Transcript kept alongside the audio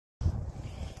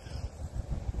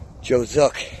Joe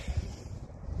Zook,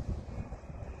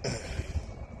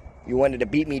 you wanted to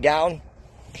beat me down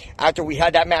after we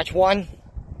had that match won?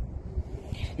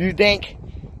 You think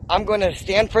I'm going to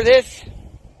stand for this?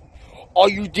 All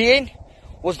you did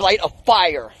was light a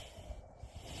fire.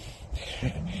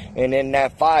 And in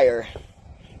that fire,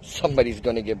 somebody's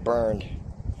going to get burned.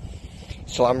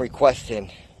 So I'm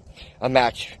requesting a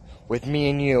match with me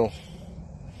and you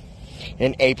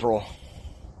in April.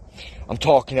 I'm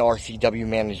talking to RCW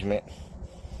management.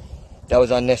 That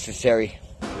was unnecessary.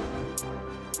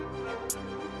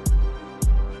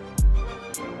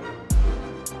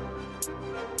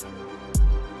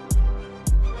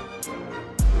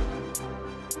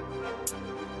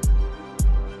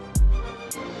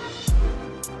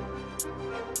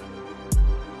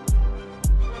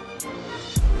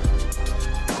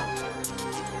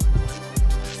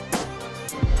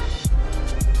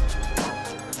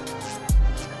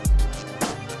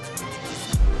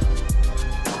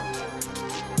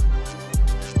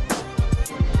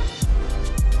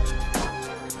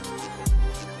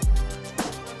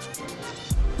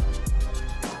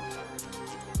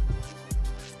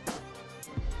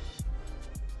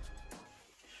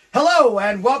 Hello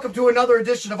and welcome to another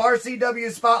edition of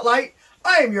RCW Spotlight.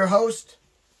 I am your host,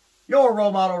 your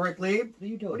role model, Rick Lieb.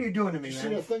 What are you doing to me, man? You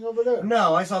see the thing over there?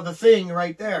 No, I saw the thing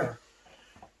right there.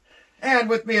 And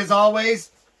with me, as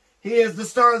always, he is the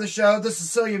star of the show, the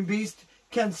Sicilian Beast,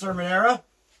 Ken Sermonera.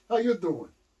 How you doing?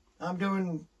 I'm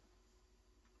doing...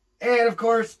 And, of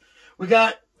course, we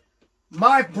got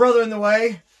my brother in the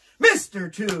way,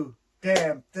 Mr. Too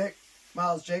Damn Thick,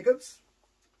 Miles Jacobs.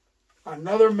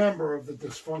 Another member of the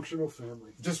dysfunctional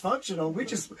family. Dysfunctional?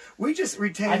 We just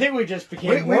retained... I think we just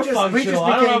became more functional. We just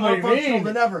became more functional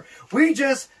than ever. We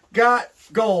just got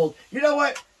gold. You know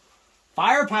what?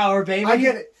 Firepower, baby. I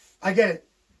get it.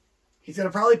 He's going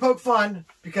to probably poke fun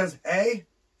because, A,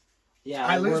 yeah,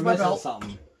 I lose my belt.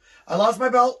 Something. I lost my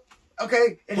belt.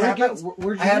 Okay, it happens.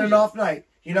 I had an off night.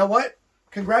 You know what?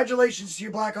 Congratulations to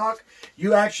you, Blackhawk.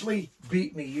 You actually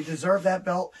beat me. You deserve that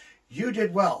belt. You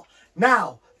did well.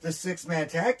 Now, the six-man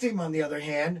tag team, on the other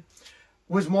hand,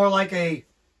 was more like a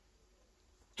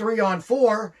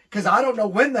 3-on-4 because I don't know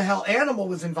when the hell Animal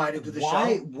was invited to the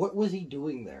show. What was he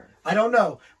doing there? I don't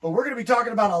know. But we're going to be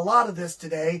talking about a lot of this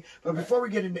today. But before we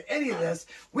get into any of this,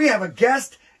 we have a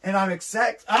guest, and I'm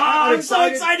excited. I'm so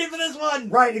excited for this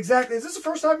one. Right, exactly. Is this the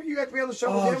first time you got to be on the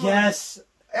show with him? Yes.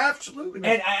 Absolutely.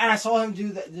 And I saw him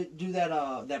do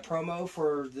that promo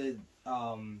for the...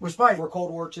 with Spike. For Cold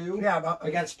War 2. Yeah.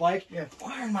 Against Spike. Yeah.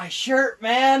 Wearing my shirt,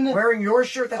 man. Wearing your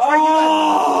shirt. That's right.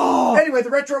 Oh! Anyway, the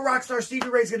Retro Rockstar Stevie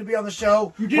Ray is going to be on the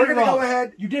show. You did We're it going to wrong. go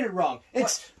ahead. You did it wrong.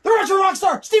 It's the Retro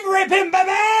Rockstar Stevie Ray Pin,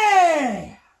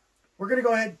 baby! We're going to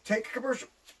go ahead and take a commercial.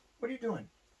 What are you doing?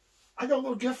 I got a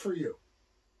little gift for you.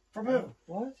 From who?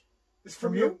 What? It's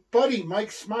from your buddy,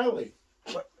 Mike Smiley.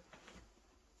 What?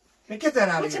 Hey, get that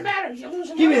out What's of the here. matter? You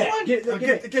losing Give me another that. one? Give it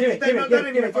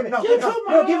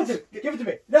to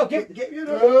me. No,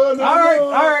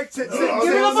 All right. Sit. Give me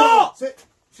the ball. Sit.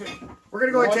 We're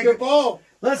going to go ahead and take the it. ball.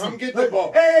 Listen. Come get the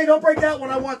ball. Hey, don't break that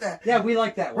one. I want that. Yeah, we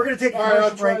like that one. We're going to take a All right,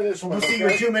 commercial I'll try break. this one, We'll see you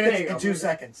in okay? 2 minutes There you and go. 2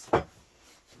 seconds.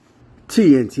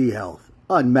 TNT Health,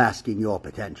 unmasking your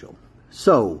potential.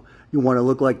 So, you want to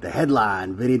look like the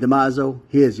headline, Vinny DiMaggio?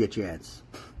 Here's your chance.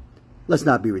 Let's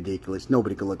not be ridiculous.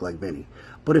 Nobody can look like Vinny.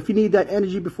 But if you need that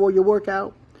energy before your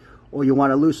workout, or you want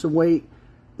to lose some weight,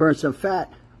 burn some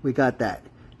fat, we got that.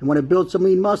 You want to build some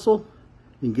lean muscle?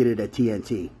 You can get it at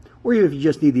TNT. Or even if you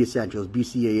just need the essentials,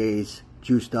 BCAAs,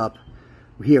 juiced up.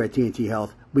 Here at TNT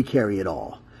Health, we carry it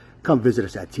all. Come visit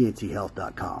us at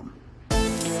tnthealth.com.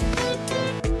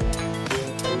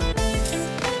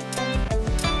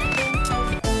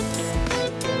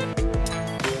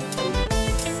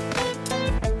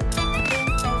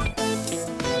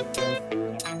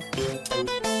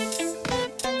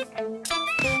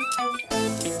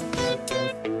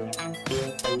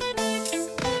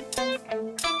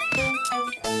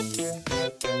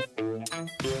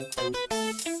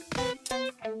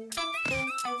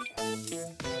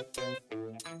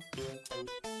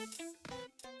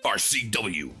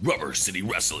 RCW Rubber City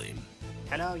Wrestling.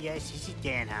 Hello, yes, this is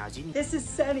Danhausen. This is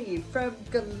Sunny from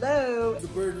Glow. The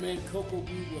Birdman Coco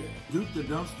Beware. Duke the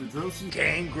Dumpster Drosy.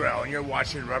 Gangrel, and you're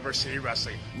watching Rubber City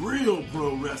Wrestling. Real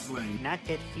pro wrestling. Not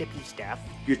that flippy stuff.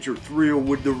 Get your thrill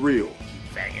with the real.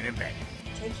 Keep banging and banging.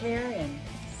 Take care and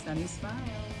Sunny smiles.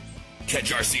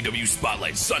 Catch RCW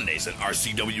Spotlight Sundays and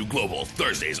RCW Global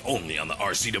Thursdays only on the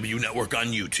RCW Network on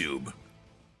YouTube.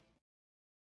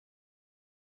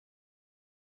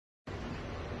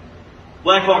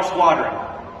 Blackhawk Squadron.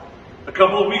 A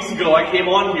couple of weeks ago, I came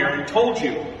on here and told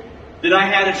you that I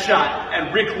had a shot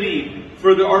at Rick Lee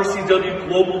for the RCW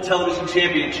Global Television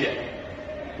Championship.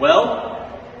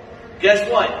 Well, guess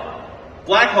what?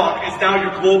 Blackhawk is now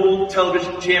your Global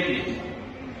Television Champion.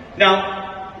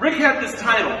 Now, Rick had this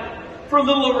title for a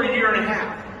little over a year and a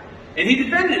half, and he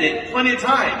defended it plenty of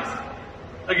times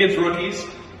against rookies,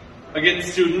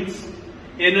 against students,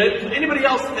 and anybody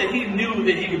else that he knew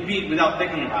that he could beat without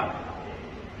thinking about it.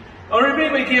 Or if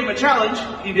anybody gave him a challenge,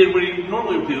 he did what he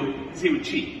normally would do, is he would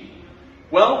cheat.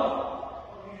 Well,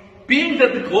 being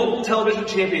that the Global Television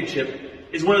Championship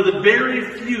is one of the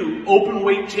very few open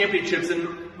weight championships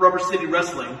in Rubber City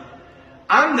Wrestling,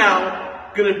 I'm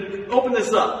now going to open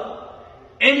this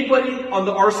up. Anybody on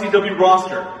the RCW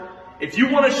roster, if you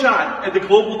want a shot at the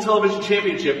Global Television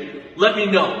Championship, let me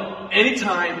know.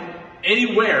 Anytime,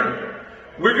 anywhere,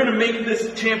 we're going to make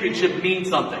this championship mean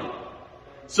something.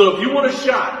 So if you want a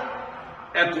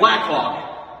shot at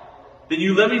Blackhawk, then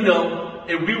you let me know,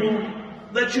 and we will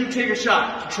let you take a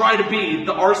shot to try to be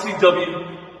the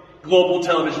RCW Global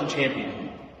Television Champion.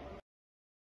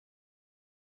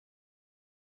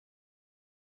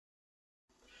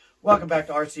 Welcome back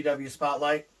to RCW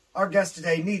Spotlight. Our guest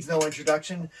today needs no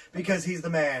introduction because he's the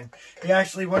man. He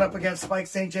actually went up against Spike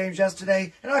St. James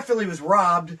yesterday, and I feel he was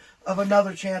robbed of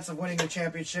another chance of winning the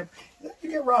championship. You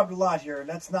get robbed a lot here, and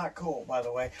that's not cool, by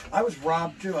the way. I was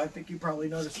robbed, too. I think you probably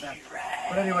noticed that.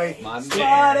 But anyway,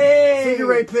 Stevie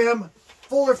Ray Pim,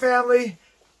 Fuller family,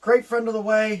 great friend of the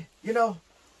way. You know,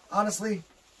 honestly,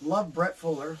 love Brett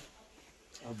Fuller.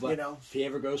 But if he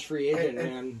ever goes free agent,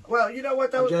 man. Well, you know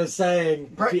what? I'm just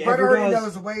saying. Brett already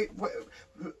knows the way.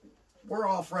 We're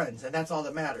all friends, and that's all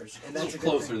that matters. And that's a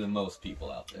little closer than most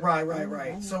people out there.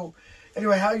 Right. So,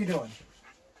 anyway, how you doing?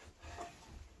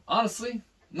 Honestly,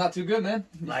 not too good, man.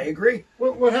 I agree.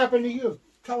 What happened to you?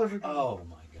 Tell everybody. Oh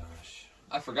my gosh,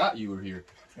 I forgot you were here.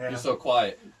 Yeah. You're so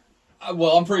quiet.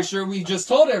 Well, I'm pretty sure we just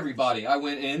told everybody. I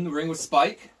went in the ring with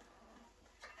Spike.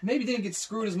 Maybe didn't get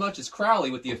screwed as much as Crowley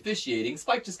with the officiating.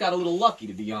 Spike just got a little lucky,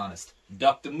 to be honest.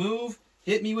 Ducked a move,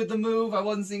 hit me with the move I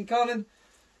wasn't seeing coming.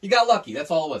 You got lucky.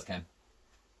 That's all it was, Ken.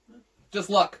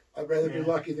 Just luck. I'd rather be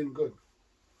lucky than good.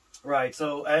 Right.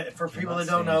 So, for people that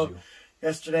don't know,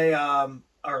 yesterday,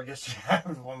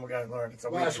 when we got to learn. It's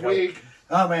last week.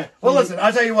 Oh, man. Well, listen,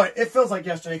 I'll tell you what. It feels like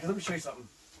yesterday, because let me show you something.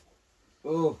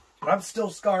 Oh. I'm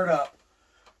still scarred up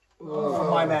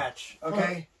from my match,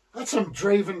 okay? That's some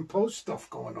Draven Post stuff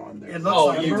going on there. It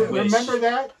looks like you remember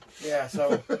that? Yeah,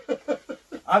 so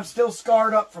I'm still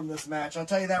scarred up from this match. I'll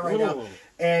tell you that right now.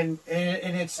 And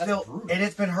it's still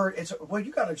it's been hurt.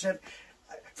 You got to check.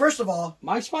 First of all,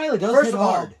 Mike Smiley does hit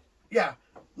hard. Yeah,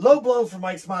 low blow for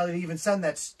Mike Smiley to even send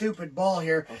that stupid ball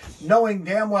here, knowing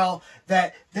damn well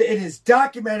that it is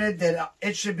documented that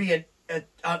it should be an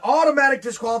automatic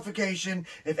disqualification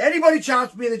if anybody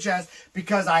chops me in the chest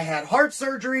because I had heart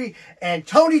surgery and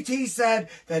Tony T said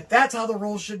that that's how the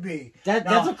rules should be.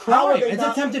 That's a crime. It's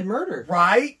attempted murder.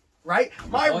 Right?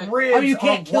 My ribs you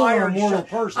can't kill a mortal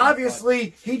person.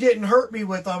 Obviously, he didn't hurt me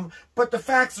with them, but the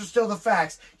facts are still the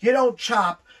facts. You don't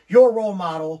chop your role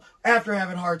model after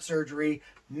having heart surgery.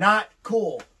 Not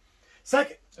cool.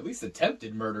 Second, at least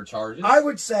attempted murder charges. I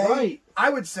would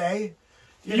say.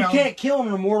 You can't kill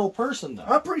an immortal person, though.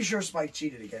 I'm pretty sure Spike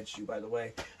cheated against you, by the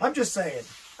way. I'm just saying.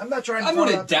 I'm not trying to... I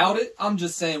wouldn't doubt it. I'm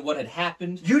just saying what had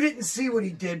happened. You didn't see what he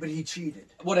did, but he cheated.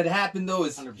 What had happened, though,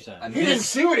 is... 100%. He didn't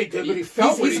see what he did, but he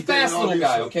felt what he did. He's a fast little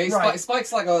guy, okay? Right.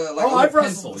 Spike's like a little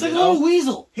pencil, It's like a little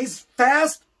weasel. He's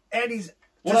fast, and he's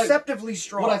deceptively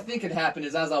strong. What I think had happened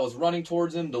is as I was running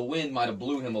towards him, the wind might have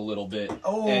blew him a little bit.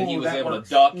 And he was able to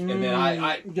duck, and then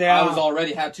I was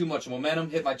already had too much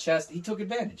momentum, hit my chest. He took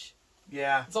advantage.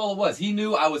 Yeah. That's all it was. He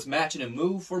knew I was matching him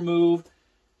move for move,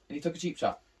 and he took a cheap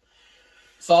shot.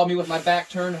 Saw me with my back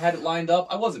turned, had it lined up.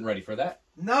 I wasn't ready for that.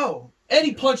 No. And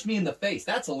he punched me in the face.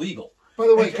 That's illegal. By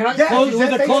the way, can I close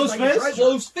with a closed fist?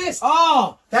 Closed fist.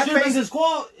 Oh, that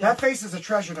face is a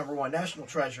treasure, #1, national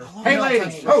treasure. Hey,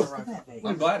 ladies.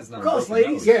 I'm glad it's not. Close,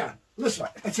 ladies. Yeah. Listen,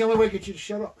 that's the only way to get you to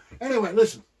shut up. Anyway,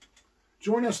 listen.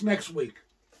 Join us next week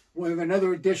with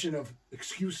another edition of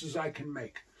Excuses I Can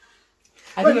Make.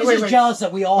 I think he's just jealous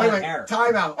that we all have hair.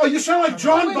 Time out. Oh, you sound like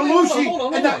John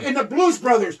Belushi and the Blues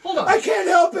Brothers. Hold on. I can't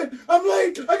help it. I'm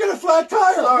late. I got a flat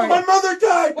tire. My mother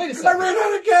died. Wait a second. I ran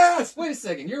out of gas. Wait a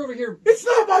second. You're over here. It's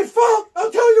not my fault.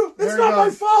 I'll tell you. It's not my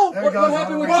fault. What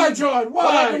happened with Why, John?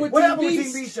 Why? What happened with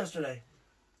Team Beast yesterday?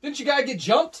 Didn't you guys get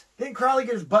jumped? Didn't Crowley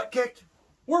get his butt kicked?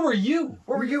 Where were you?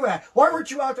 Where were you at? Why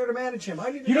weren't you out there to manage him? I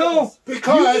need to You know,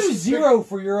 because you do 0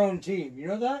 for your own team. You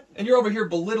know that? And you're over here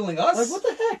belittling us? Like, what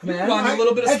the heck, man? You're a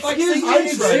little bit of Spike St. I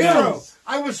James did right 0. now.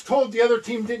 I was told the other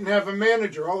team didn't have a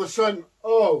manager. All of a sudden,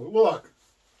 oh, look.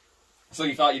 So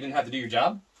you thought you didn't have to do your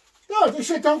job? No, they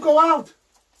said don't go out.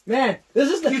 Man,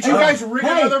 this is the. Did you guys rig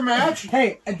another match?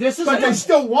 Hey, and this is. But they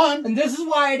still won. And this is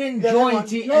why I didn't join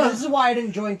Team. Yeah. And this is why I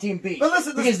didn't join Team B. But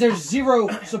listen, because there's zero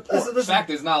support. In fact,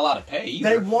 there's not a lot of pay either.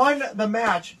 They won the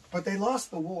match, but they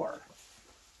lost the war.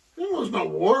 There was no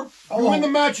war. Oh. You win the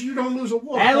match, you don't lose a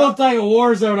war. That looked like a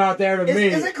war zone out there to me.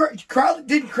 Is it Crowley?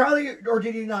 Did Crowley or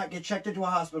did he not get checked into a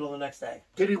hospital the next day?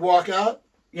 Did he walk out?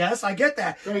 Yes, I get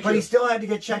that. Thank but you. he still had to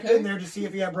get checked in there to see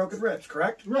if he had broken ribs,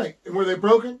 correct? Right. And were they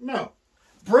broken? No.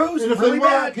 Bruised And if really they were,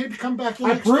 bad. he'd come back the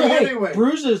next day anyway.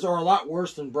 Bruises are a lot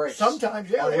worse than breaks. Sometimes,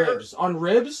 yeah, on they ribs. On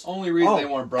ribs? Only reason they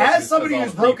weren't broken. As is somebody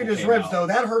 'cause who's all the broken people his came ribs, out. though,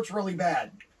 that hurts really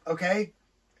bad. Okay?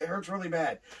 It hurts really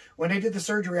bad. When they did the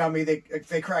surgery on me,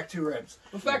 they cracked 2 ribs.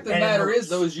 The fact of the And it matter hurts. is,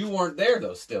 though, is you weren't there,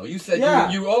 though, still. You said Yeah.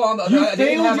 I didn't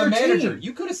failed have a your manager. team.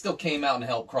 You could have still came out and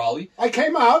helped Crawley. I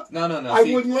came out. No. I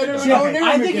wouldn't let anyone go near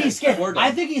I him think again. he's scared. We're done. I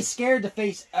think he's scared to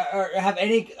face or have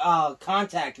any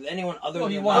contact with anyone other Well,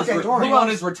 he than won, Massatori. he won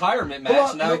his retirement match, Who-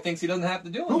 and now who- he thinks he doesn't have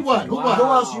to do Who anything. won? Who won? Who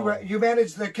else you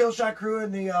managed the kill shot crew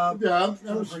and the Yeah,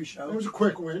 that was, pre-show? that was a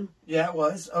quick win. Yeah, it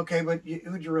was. Okay, but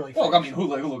who'd you really Well, fight? I mean,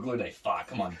 who they fought?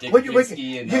 Come on, Dick Wait,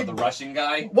 Vinsky and the Russian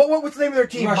guy. What's the name of their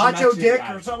team? Russian Macho Mexican Dick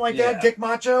guy. or something like Yeah. that? Dick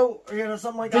Macho?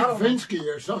 Something like Dick that? I don't know.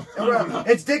 Vinsky or something. I don't know.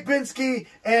 It's Dick Vinsky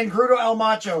and Grudo El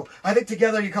Macho. I think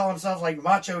together you call themselves like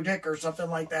Macho Dick or something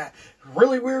like that.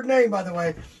 Really weird name, by the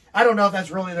way. I don't know if that's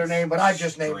really their name, but I've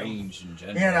just named them. Strange in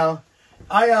general.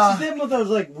 You know, Is them with those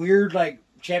like weird like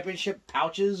championship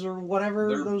pouches or whatever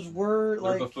They're- those were? They're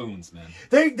Like buffoons, man.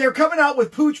 they're coming out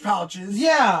with pooch pouches.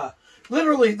 yeah,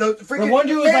 Literally, the freaking the one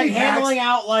dude was like fanny packs. handling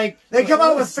out like They come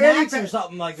out with fanny snacks or packs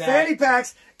something like that. Fanny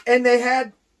packs, and they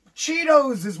had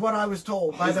Cheetos, is what I was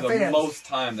told by This the is the fans. most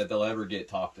time that they'll ever get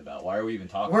talked about. Why are we even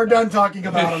talking We're about done them? talking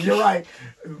about them. You're right.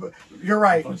 You're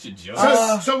right. Bunch of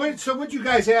jokes. So what you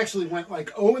guys actually went like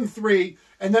 0-3,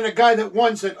 and then a guy that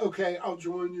won said, "Okay, I'll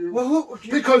join you." Well,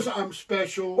 because I'm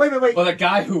special. Wait. Well, the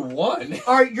guy who won.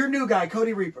 All right, your new guy,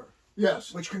 Cody Reaper.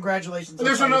 Yes. Which congratulations. And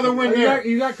there's on another Cody. win there.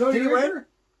 You got Cody Did he win? Reaper?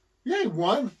 Yeah, he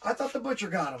won. I thought the butcher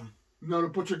got him. No, the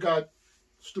butcher got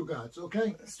Stugatz.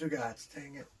 Okay, Stugatz.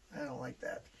 Dang it, I don't like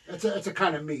that. That's a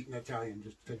kind of meat in Italian.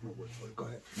 Just take my word for it. Go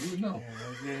ahead. You know.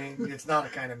 Yeah, it's not a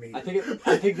kind of meat. I think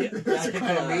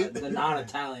the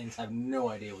non-Italians have no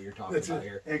idea what you're talking about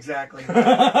here. Exactly.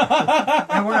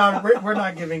 And we're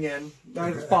not giving in.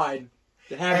 That's fine.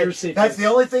 Have your secrets. That's the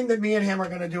only thing that me and him are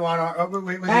going to do on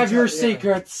our. Have your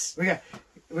secrets. We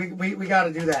got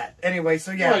to do that anyway.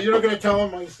 So yeah, Well, you're not going to tell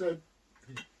him I said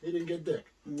he didn't get dick.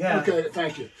 Yeah. Okay,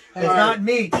 thank you. It's not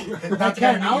meat. It's not the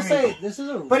kind of meat I'll you say eat. this is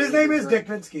a. But his really name is good Dick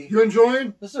drink. Vinsky. You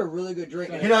enjoying? This is a really good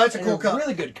drink. You know, that's a And cool cup.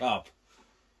 Really good cup.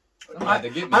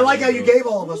 I like how you gave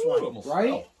all of us one.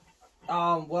 Right?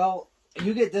 Well,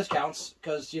 you get discounts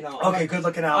because you know. Okay, good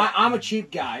looking out. I'm a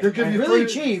cheap guy. They're giving you really 3%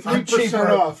 cheap. I'm cheaper.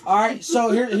 off. All right,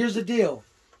 so here's the deal: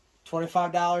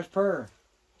 $25 per.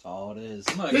 That's all it is.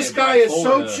 This guy is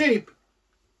so cheap.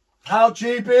 How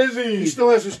cheap is He he?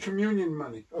 still has his communion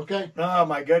money. Okay, Oh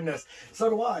my goodness. So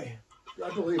do I. I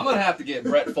believe. I'm gonna have to get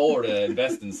Brett Fuller to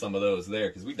invest in some of those there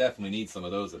because we definitely need some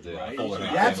of those at the Fuller Yeah,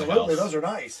 family absolutely. house. Those are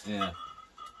nice. Yeah.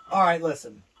 All right,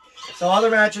 listen. So other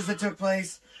matches that took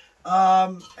place.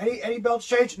 Any belts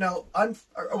changed? No.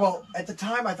 Well, at the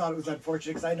time I thought it was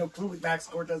unfortunate because I know clearly Max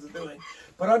Cortez is doing.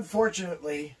 But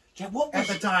unfortunately, at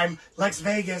the time, Lex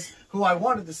Vegas, who I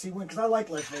wanted to see win because I like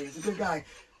Lex Vegas, a good guy,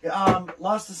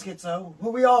 lost to Schizo, who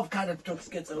we all kind of took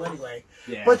Schizo anyway.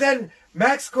 Yeah. But then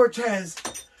Max Cortez,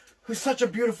 who's such a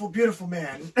beautiful, beautiful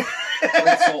man.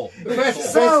 Great soul. Great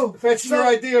soul. If that's your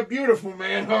idea of beautiful,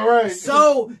 man. All right.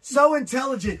 So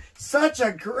intelligent, such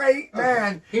a great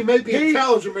man. He may be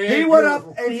intelligent, man. He went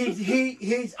up and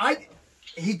he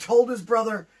told his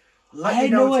brother. I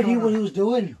had no idea what he was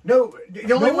doing. No,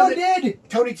 the only No one did.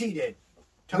 Tony T did.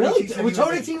 Really? said he Was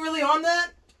Tony in. T really on that?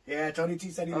 Yeah, Tony T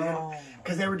said he was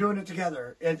because they were doing it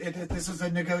together. This was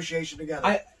a negotiation together.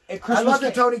 I love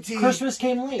that Tony T. Christmas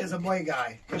came late. Is a boy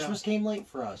guy. Christmas came late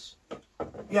for us.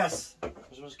 Yes.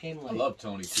 Christmas came late. I love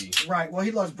Tony T. Right. Well,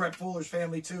 he loves Brett Fuller's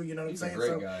family too. You know what He's I'm a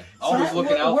saying? great guy. Always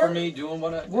looking out for me, doing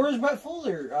what I. Where's Brett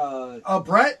Fuller?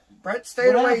 Brett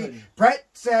stayed What away. happened? Brett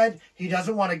said he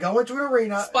doesn't want to go into an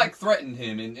arena. Spike threatened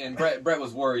him, and Brett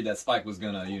was worried that Spike was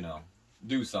gonna,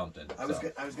 do something. I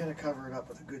was gonna cover it up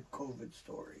with a good COVID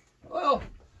story. Well,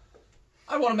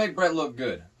 I want to make Brett look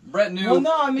good. Brett knew Well,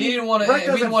 no, I mean, he didn't want Brett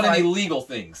to. He didn't want any doesn't legal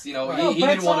things. You know, No, he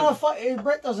didn't want to.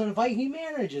 Brett doesn't fight. He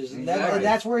manages, and Exactly.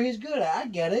 that's where he's good at. I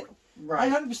get it.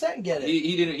 Right. I 100% get it.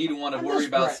 He didn't want to I worry miss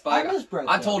about Brett. Spike. I miss Brett,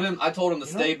 I though. told him to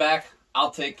stay back.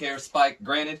 I'll take care of Spike.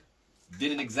 Granted,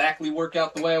 didn't exactly work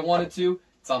out the way I wanted to.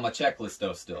 It's on my checklist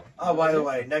though still. Oh, by the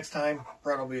way, next time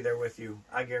Brett will be there with you.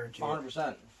 I guarantee.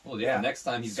 100%. Well, yeah, next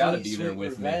time he's got to be there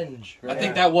with revenge. me. I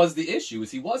think that was the issue, is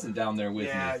he wasn't down there with me.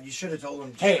 Yeah, you should have told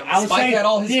him. Hey, I was Spike saying, had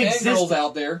all his fangirls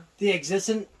out there. The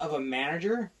existence of a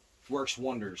manager works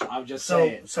wonders. I'm just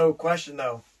saying. So, question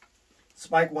though,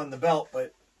 Spike won the belt,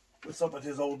 but what's up with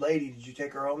his old lady? Did you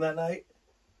take her home that night?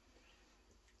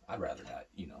 I'd rather not,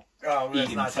 you know. Oh,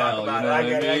 let's not talk about it. I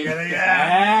get it.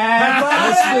 Yeah.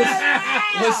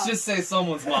 Let's just say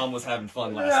someone's mom was having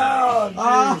fun last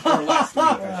night. Or last week,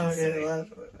 I should say.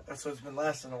 That's what's been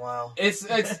lasting a while. It's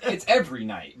every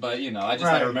night, but you know, I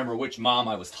just had to remember which mom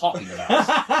I was talking about.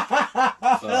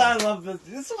 I love this.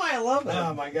 This is why I love it.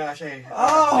 Oh my gosh! Hey. Hey,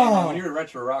 man, when you're a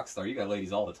retro rock star, you got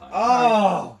ladies all the time.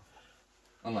 Oh.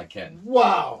 Unlike Ken.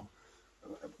 Wow.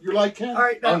 You like Ken? All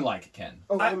right. Now, unlike Ken.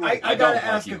 Oh, I gotta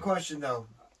ask a question though.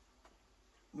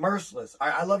 Merciless.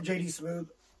 I love JD Smooth,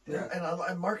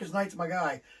 and Marcus Knight's my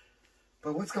guy.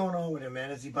 But what's going on with him,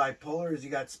 man? Is he bipolar? Has he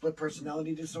got split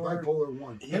personality disorder? Bipolar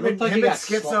 1. Him and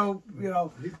Schizo, you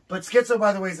know. But Schizo,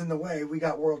 by the way, is in the way. We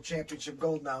got World Championship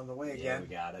gold now in the way again.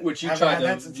 We got it. Which you tried to,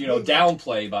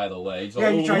 downplay, by the way. So, yeah,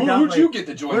 you tried who would you get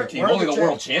to join your team? Only the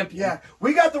world champion. Yeah,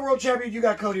 we got the world champion. You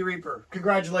got Cody Reaper.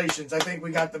 Congratulations. I think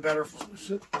we got the better.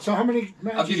 So how many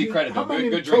matches? I'll give you credit. How many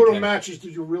good total drink, matches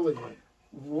did you really win?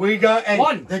 We got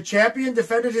one. The champion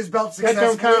defended his belt That successfully.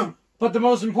 don't count. But the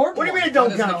most important. What do you mean it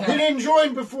don't count? He didn't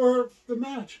join before the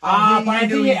match. But I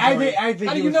think How do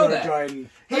you know that? How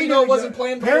do you know it wasn't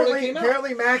planned before they came out?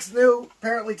 Apparently Max knew.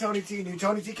 Apparently Tony T knew.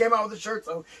 Tony T came out with a shirt,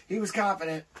 so he was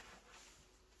confident.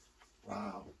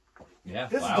 Wow. Yeah.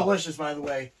 This is delicious, by the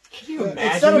way. Can you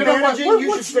imagine? Instead of managing,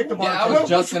 you should stick to bar. Yeah, I was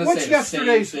just going to say the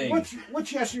same thing.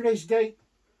 What's yesterday's date?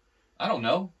 I don't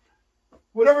know.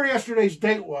 Whatever yesterday's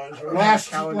date was, or last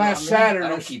Saturday. I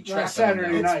don't keep track last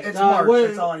Saturday night. It's March.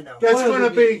 That's all I know. That's going to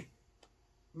be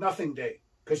nothing day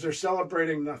because they're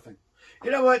celebrating nothing.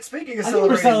 You know what? Speaking of we're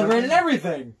celebrating celebrating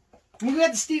everything. We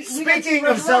got Speaking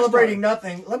of celebrating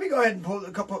nothing, let me go ahead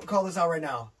and call this out right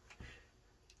now.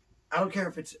 I don't care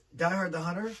if it's Die Hard the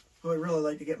Hunter, who I'd really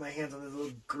like to get my hands on his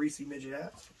little greasy midget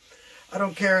ass. I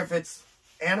don't care if it's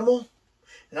Animal,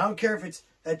 and I don't care if it's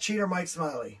that cheater Mike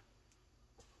Smiley.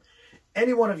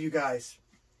 Any one of you guys.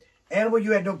 Animal,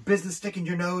 you had no business sticking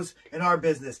your nose in our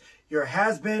business. You're a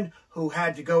has-been who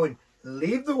had to go and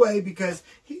leave the way because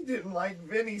he didn't like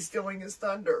Vinny stealing his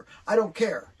thunder. I don't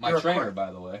care. My trainer, by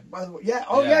the way. By the way, yeah.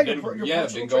 Oh, yeah. Been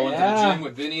going to the gym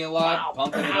with Vinny a lot,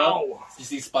 pumping it up. You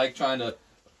see Spike trying to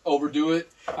overdo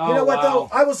it. You know what, though?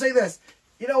 I will say this.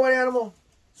 You know what, Animal?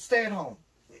 Stay at home.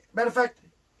 Matter of fact,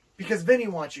 because Vinny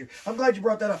wants you. I'm glad you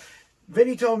brought that up.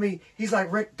 Vinny told me, he's like,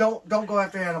 Rick, don't go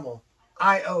after Animal.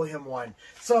 I owe him one.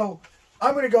 So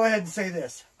I'm going to go ahead and say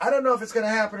this. I don't know if it's going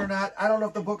to happen or not. I don't know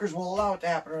if the bookers will allow it to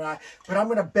happen or not. But I'm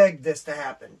going to beg this to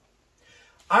happen.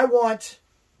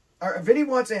 Vinny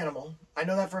wants Animal. I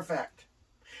know that for a fact.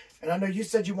 And I know you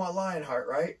said you want Lionheart,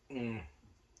 right?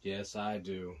 Yes, I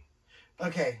do.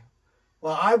 Okay.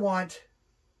 Well, I want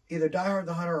either Die Hard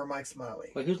the Hunter or Mike Smiley.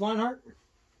 Wait, who's Lionheart?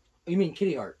 You mean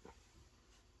Kitty Hart?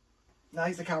 No,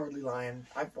 he's a cowardly lion.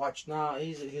 I've watched. No,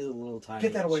 he's a little tiny.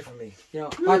 Get that away from me. You know,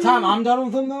 by the time I'm done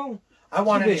with him, though, I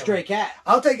want a stray cat.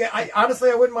 I'll take it. Honestly,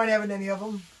 I wouldn't mind having any of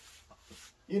them.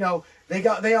 You know,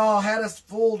 they all had us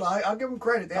fooled. I'll give them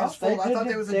credit. They had us fooled. I thought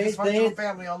they was a dysfunctional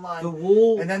family online. The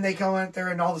wool. And then they come out there,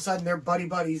 and all of a sudden they're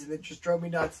buddies, and it just drove me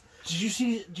nuts. Did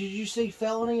you see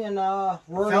Felony and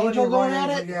Roy Angel going at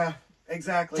it? Yeah,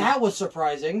 exactly. That was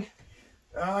surprising.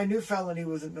 I knew Felony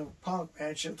wasn't no punk,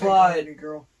 man. She'll take any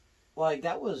girl. Like,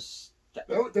 that was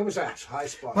a high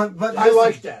spot. But I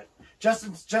like that.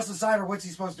 Justin Sider, what's he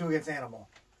supposed to do against Animal?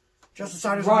 Justin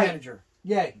Sider's a manager.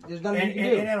 Yeah, there's nothing you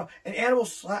can do. And Animal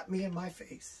slapped me in my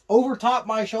face. Over top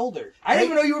my shoulder. I didn't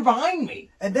even know you were behind me.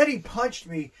 And then he punched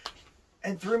me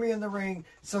and threw me in the ring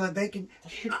so that they can...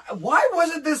 Why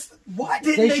wasn't this... Why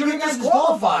didn't they get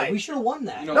disqualified? We should have won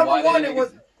that. You know why they didn't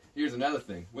get... Here's another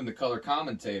thing. When the color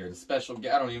commentator, the special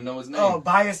guy, I don't even know his name. Oh,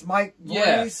 Biased Mike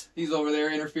Voorhees? Yeah, he's over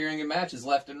there interfering in matches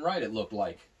left and right, it looked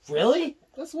like. Really?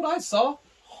 That's what I saw.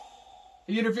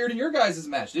 He interfered in your guys'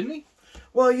 match, didn't he?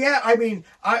 Well, yeah, I mean,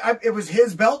 it was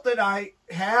his belt that I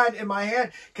had in my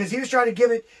hand because he was trying to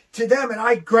give it to them, and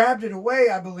I grabbed it away,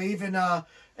 I believe, and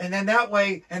then that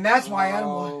way, and that's why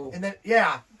Animal, and then,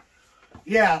 yeah,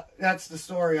 that's the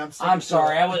story. I'm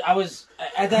sorry. I was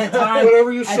at that time.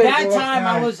 Whatever you say. At that time,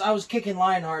 I was kicking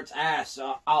Lionheart's ass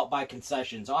out by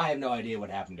concession, so I have no idea what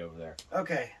happened over there.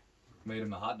 Okay. Made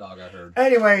him a hot dog, I heard.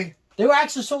 Anyway, they were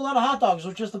actually sold out of hot dogs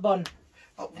with just the bun.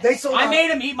 Oh, they sold. I made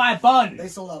him eat my bun. They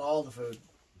sold out all the food,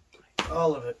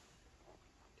 all of it.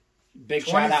 Big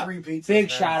shout out. pizzas, Big man.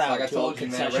 shout out. Like I to told you,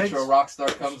 man. concessions. Retro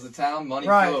Rockstar comes to town, money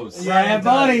Right. flows. Yeah,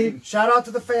 buddy. Shout out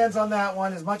to the fans on that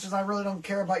one. As much as I really don't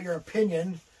care about your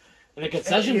opinion. And the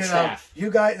concession you know, staff. You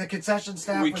guys, the concession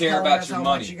staff We was care telling about us your how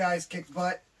money. much you guys kicked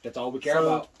butt. That's all we care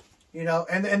about. You know,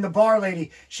 and the bar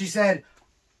lady, she said,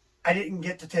 I didn't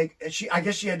get to take, I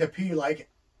guess she had to pee like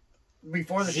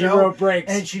before the show. Zero breaks.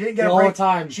 And she didn't get the a break. whole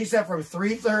time. She said from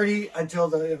 3:30 until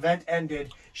the event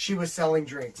ended, she was selling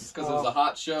drinks. Because it was a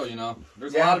hot show, you know.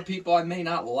 There's Yeah. a lot of people I may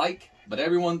not like, but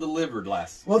everyone delivered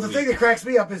last Well, the week. thing that cracks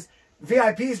me up is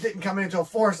VIPs didn't come in until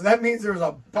 4, so that means there was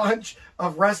a bunch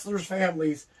of wrestlers'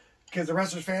 families, because the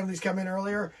wrestlers' families come in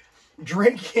earlier,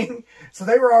 drinking, so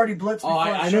they were already blitzed before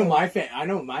the I show.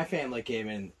 know my family came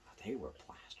in. They were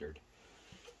plastered.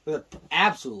 They're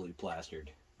absolutely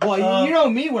plastered. Well, you know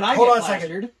me when I hold get on a second.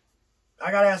 plastered.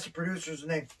 I gotta ask the producers the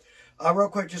name. Real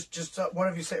quick, just one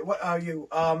of you say what are you?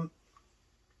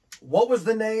 What was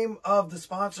the name of the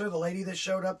sponsor? The lady that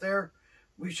showed up there.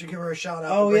 We should give her a shout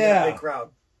out. Oh, to bring that yeah. big crowd.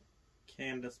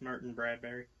 Candace Merton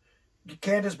Bradbury.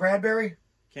 Candace Bradbury.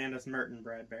 Candace Merton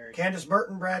Bradbury. Candace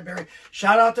Merton Bradbury.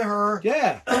 Shout out to her.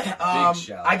 Yeah. Big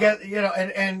shout I get, you know,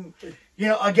 and you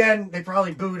know, again, they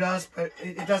probably booed us, but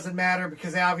it doesn't matter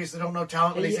because they obviously don't know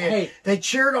talent when they say it. They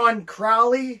cheered on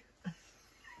Crowley.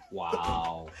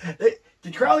 Wow.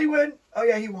 Did Crowley win? Oh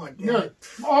yeah, he won. Yeah.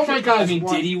 All my guys I mean,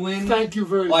 won. did he win? Thank you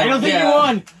very much. Like, I don't think he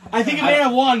won. I think he may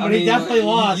have won, but he definitely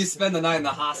lost. You spend the night in the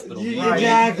hospital. Right.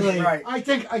 Exactly. Right. I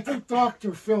think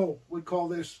Dr. Phil would call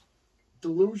this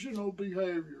delusional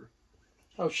behavior.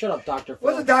 Oh, shut up, Dr. Phil.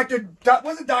 Wasn't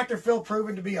Dr. Phil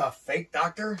proven to be a fake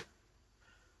doctor?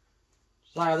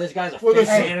 Sorry, this guy's a Well, fake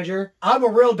hey, manager. I'm a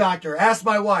real doctor. Ask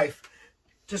my wife.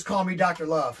 Just call me Dr.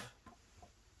 Love.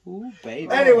 Ooh,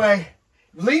 baby. Anyway,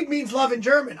 Lieb means love in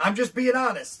German. I'm just being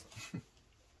honest.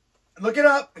 Look it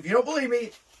up. If you don't believe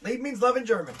me, Lieb means love in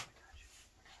German.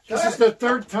 This is the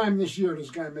third time this year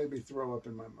this guy made me throw up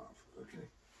in my mouth. Okay.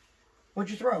 What'd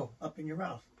you throw up in your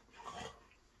mouth?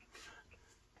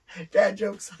 Dad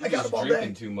jokes. I got them all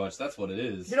drinking day. too much. That's what it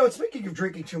is. You know, speaking of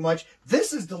drinking too much,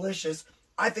 this is delicious.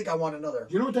 I think I want another.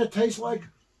 You know what that tastes like?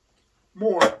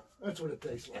 More. That's what it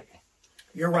tastes like.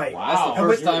 You're right. Wow. That's the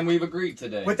And first time we've agreed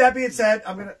today. With that being said,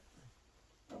 I'm going to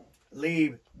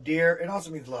leave. Dear. It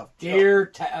also means love.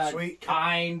 Dear, sweet,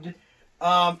 kind.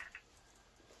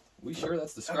 We sure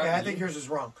that's describing Okay, I think yours is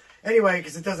wrong. Anyway,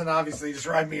 because it doesn't obviously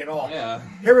describe me at all. Yeah.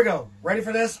 Here we go. Ready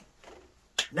for this?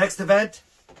 Next event,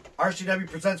 RCW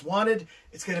Presents Wanted.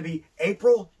 It's going to be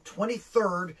April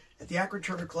 23rd at the Akron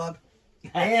Turner Club.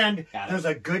 And there's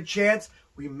a good chance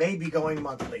we may be going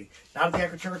monthly. Not at the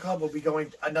Akron Turner Club. We'll be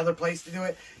going another place to do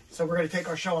it. So we're going to take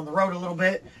our show on the road a little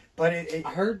bit. But I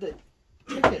heard that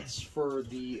tickets for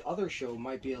the other show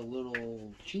might be a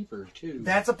little cheaper, too.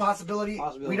 That's a possibility.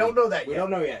 We don't know that yet. We don't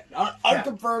know yet.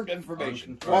 Unconfirmed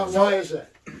information. Why is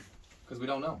that? Because we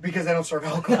don't know. Because they don't serve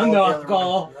alcohol. No at the other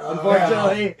alcohol, one.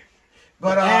 unfortunately.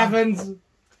 But it happens.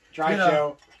 Dry you know,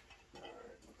 show.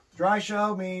 Dry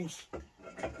show means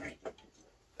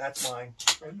that's mine.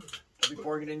 I'll be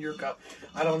pouring it in your cup.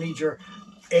 I don't need your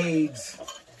AIDS.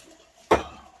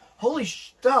 Holy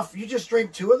stuff! You just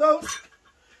drank 2 of those?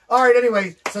 All right.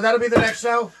 Anyway, so that'll be the next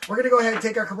show. We're gonna go ahead and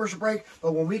take our commercial break.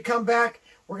 But when we come back,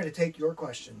 we're gonna take your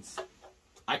questions.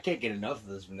 I can't get enough of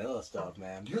this vanilla stuff,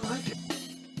 man. You like it?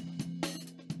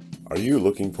 Are you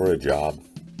looking for a job?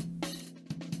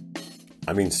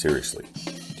 I mean, seriously,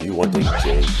 do you want a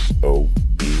job?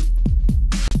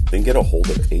 Then get a hold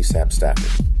of ASAP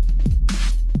Staffing.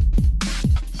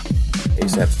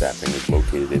 ASAP Staffing is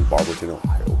located in Barberton,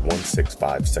 Ohio,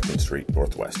 165 2nd Street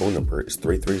Northwest. Phone number is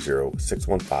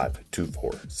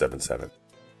 330-615-2477.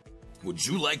 Would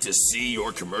you like to see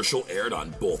your commercial aired on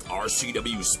both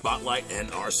RCW Spotlight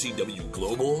and RCW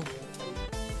Global?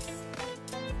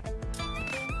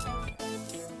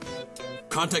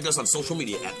 Contact us on social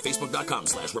media at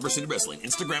facebook.com/Rubber City Wrestling,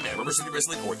 Instagram at Rubber City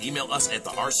Wrestling, or email us at the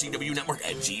RCW Network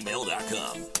at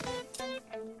gmail.com.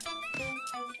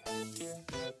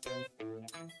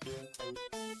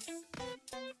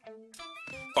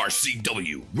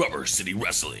 RCW Rubber City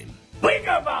Wrestling. Wake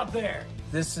up out there!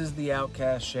 This is the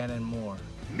Outcast Shannon Moore.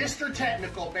 Mr.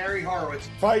 Technical Barry Horowitz.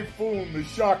 Typhoon the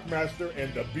Shockmaster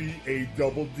and the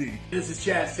B-A-double-D. This is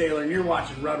Chad Saylor and you're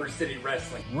watching Rubber City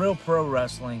Wrestling. Real pro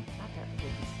wrestling.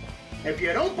 If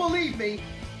you don't believe me,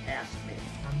 ask me.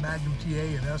 I'm Magnum TA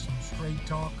and that's some straight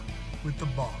talk with the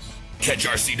boss. Catch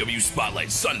RCW Spotlight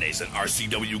Sundays and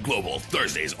RCW Global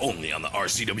Thursdays only on the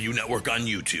RCW Network on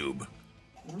YouTube.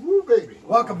 Woo, baby.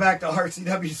 Welcome back to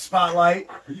RCW Spotlight.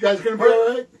 You guys gonna be all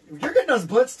right? You're getting us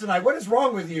blitzed tonight. What is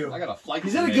wrong with you? I got a flight.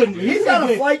 He's to in a make, good. dude. He's got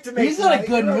a flight to make. He's in a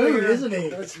good mood, isn't he?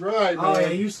 That's right, man. Oh yeah,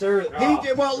 you sir.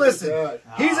 Well, listen.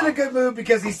 He's in a good mood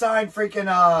because he signed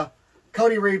freaking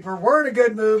Cody Reaper. We're in a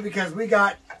good mood because we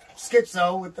got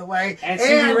Schizo with the way. And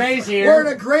Stevie Ray's here. We're in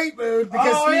a great mood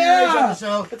because Stevie Ray's on the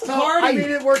show. It's a so, party. I mean,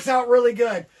 it works out really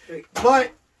good.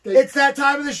 But it's that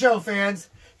time of the show, fans.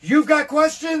 You've got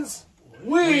questions?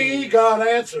 We got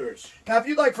answers. Now, if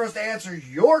you'd like for us to answer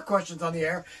your questions on the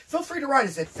air, feel free to write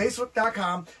us at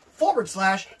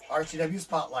facebook.com/RCW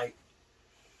Spotlight.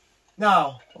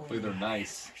 Now, Hopefully they're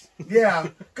nice. yeah,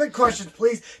 good questions,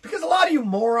 please. Because a lot of you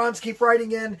morons keep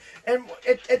writing in, and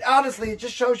it honestly, it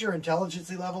just shows your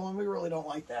intelligence level, and we really don't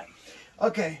like that.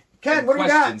 Okay, Ken, what do we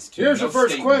got? Here's the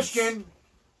first question.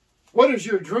 What is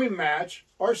your dream match,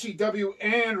 RCW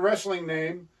and wrestling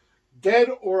name, dead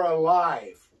or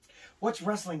alive? What's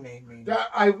wrestling name mean?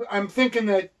 I'm thinking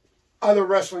that other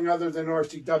wrestling other than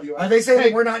RCW. Are they saying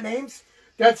that we're not names?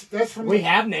 That's from. We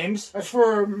have names. That's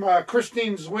from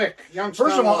Christine Zwick, Youngstown.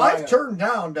 First of all, Ohio. I've turned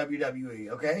down WWE.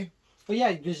 Okay. But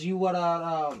yeah, because you would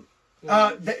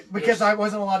because I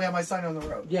wasn't allowed to have my son on the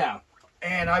road. Yeah.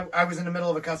 And I was in the middle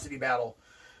of a custody battle,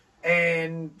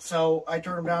 and so I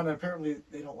turned them down. And apparently,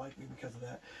 they don't like me because of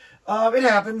that. It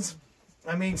happens.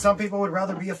 I mean, some people would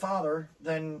rather be a father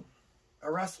than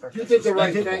a wrestler. You did the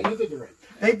right thing. You did the right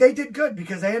thing. They did good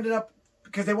because they ended up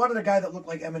because they wanted a guy that looked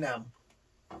like Eminem,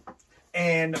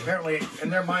 and apparently in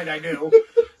their mind I do.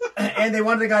 And they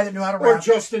wanted a guy that knew how to rap. Or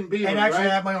Justin Bieber, and actually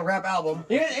right? have my own rap album.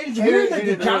 It's weird that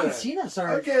the John Cena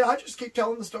started. Okay, I just keep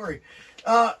telling the story.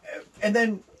 And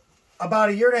then about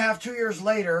a year and a half, 2 years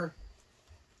later,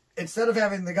 instead of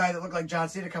having the guy that looked like John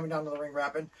Cena coming down to the ring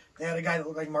rapping, they had a guy that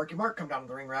looked like Marky Mark come down to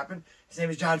the ring rapping. His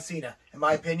name is John Cena. In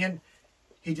my opinion,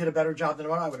 he did a better job than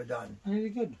what I would have done. Really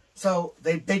good. So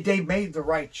they made the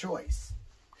right choice,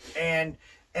 and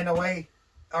in a way,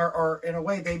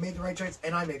 they made the right choice,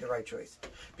 and I made the right choice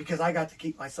because I got to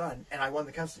keep my son, and I won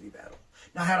the custody battle.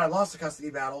 Now, had I lost the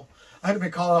custody battle, I'd have been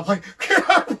calling up like, "Can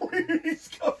I please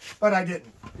go?" But I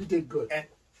didn't. You did good. And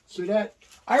see that?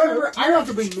 I remember. I don't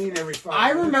have to be mean every 5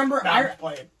 I remember. No, I'm just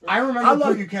playing. I remember. I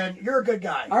love you, Ken. You're a good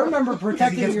guy. I remember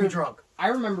protecting he gets your me drunk. I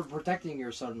remember protecting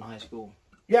your son in high school.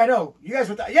 Yeah, I know. You guys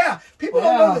went to, yeah, people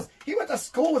don't know this. He went to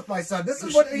school with my son. This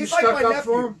is what he's like my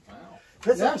nephew.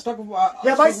 Yeah, stuck with,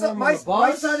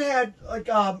 my son had like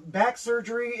back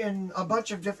surgery and a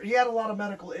bunch of different. He had a lot of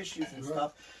medical issues and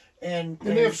stuff. And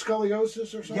did he have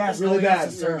scoliosis or something? Yeah, really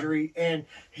bad surgery, and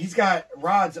he's got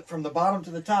rods from the bottom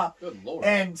to the top. Good Lord.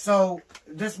 And so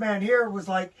this man here was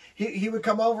like, he would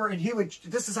come over and he would.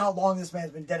 This is how long this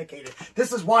man's been dedicated.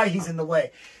 This is why he's in the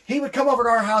way. He would come over to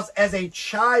our house as a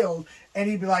child, and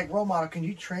he'd be like, "Role model, can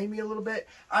you train me a little bit?"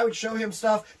 I would show him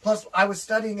stuff. Plus, I was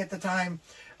studying at the time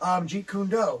Jeet Kune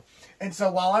Do. And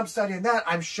so while I'm studying that,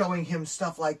 I'm showing him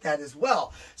stuff like that as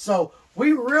well. So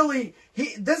we really,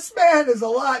 this man is a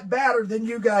lot better than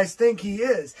you guys think he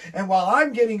is. And while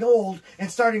I'm getting old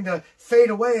and starting to fade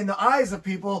away in the eyes of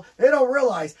people, they don't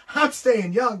realize I'm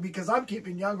staying young because I'm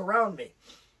keeping young around me.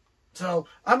 So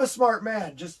I'm a smart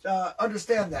man. Just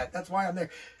understand that. That's why I'm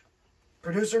there.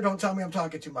 Producer, don't tell me I'm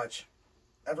talking too much.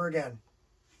 Ever again.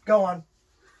 Go on.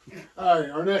 All right,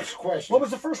 our next question. What was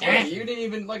the first question? You didn't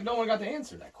even, no one got to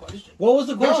answer that question. What was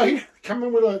the question? No, come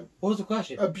in with what was the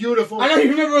question? A beautiful. I don't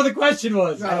even remember what the question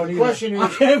was. No, the question is.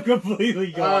 I am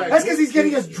completely gone. That's because he's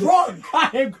getting us drunk.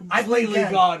 I am completely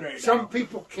gone right now. Some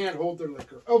people can't hold their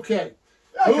liquor. Okay.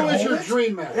 Who is your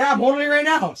dream match? Yeah, I'm holding it right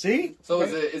now. See? So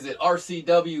is it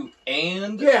RCW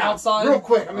and outside? Real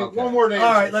quick. I mean, Okay. one word answer.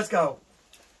 All right, let's go.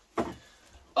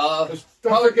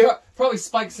 Probably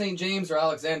Spike St. James or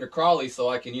Alexander Crawley, so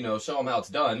I can show them how it's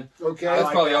done. Okay,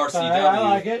 that's probably RCW. I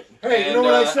like it. Hey, you know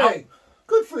what I say?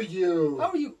 Good for you. How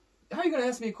are you going to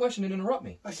ask me a question and interrupt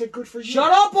me? I said good for you.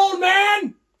 Shut up, old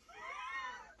man!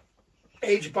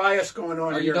 Age bias going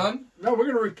on Are here. you done? No, we're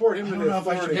going to report him I to don't know if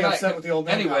I should be upset with the old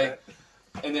man. Anyway,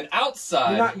 and then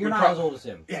outside, You're not as old as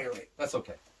him. Yeah, you're right. That's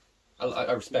okay.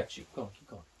 I respect you. Go on, keep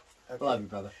going. I love you,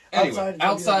 brother. Anyway,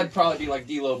 outside probably be like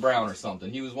D'Lo Brown or something.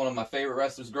 He was one of my favorite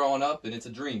wrestlers growing up, and it's a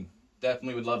dream.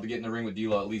 Definitely would love to get in the ring with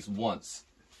D'Lo at least once,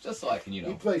 just so I can, He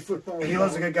played football.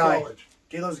 D'Lo's a good guy. College.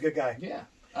 D'Lo's a good guy. Yeah,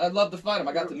 I'd love to fight him.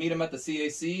 I got to meet him at the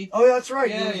CAC. Oh, yeah, that's right.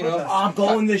 Yeah, I'm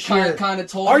going this year. Kind of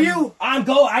told. Are him, you?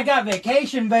 I got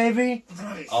vacation, baby.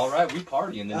 Nice. All right, we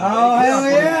partying then. Oh,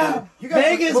 hell yeah. You guys,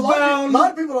 Vegas a lot bound.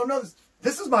 of people don't know this.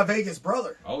 This is my Vegas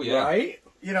brother. Oh, yeah. Right?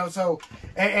 So,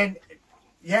 and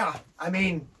yeah, I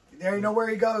mean, There, you know where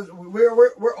he goes.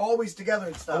 We're always together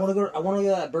and stuff. I want to go to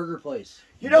that burger place.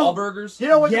 You know, Wahlburgers. You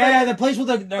know what? Yeah, the place where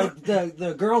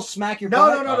the girls smack your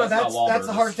No, butt. that's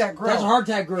the Heart Attack Grill. That's a Heart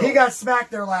Attack Grill. He got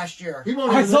smacked there last year.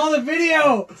 I saw the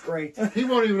video. It's great. He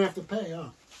won't even have to pay, huh?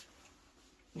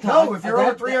 No, if you're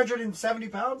over 370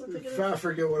 pounds, I think it is. I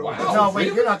forget what it was. No,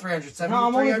 wait, you're not 370. No,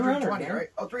 I'm only 320, 300, right?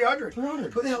 Oh, 300.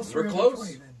 300. Who the hell's We're 320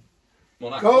 close. then?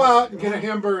 Well, not Go close. out and get a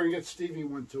hamburger and get Stevie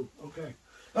one too. Okay.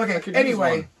 Okay,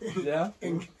 anyway. Yeah.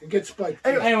 And get Spike.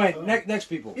 Anyway, next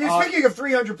people. Yeah, speaking of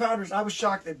 300 pounders, I was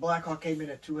shocked that Blackhawk came in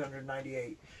at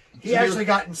 298. He actually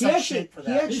got in such shape for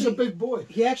that. He's a big boy.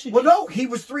 He actually. Well, no, he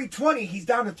was 320. He's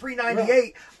down to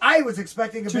 398. I was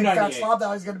expecting a big fat 298. slob that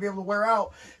I was going to be able to wear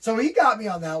out. So he got me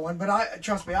on that one. But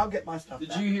trust me, I'll get my stuff Did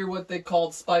back. you hear what they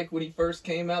called Spike when he first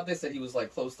came out? They said he was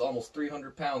like close to almost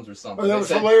 300 pounds or something. Oh, that They was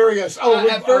said- hilarious. Oh,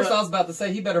 at first I was about to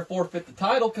say he better forfeit the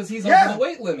title because he's Yeah. over the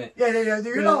weight limit. Yeah.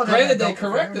 You're not Granted, they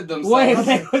corrected themselves.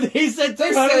 Wait, he said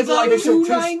They 300 said like something?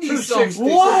 290 something.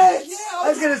 What? Yeah, I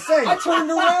was going to say. I turned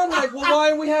around like, well,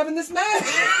 why are we having this match?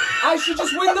 I should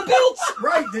just win the belts.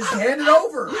 Right, just hand it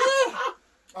over. Yeah.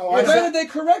 Oh, Well, granted, they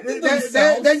corrected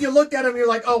themselves. Then you looked at him and you're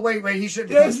like, oh, wait, he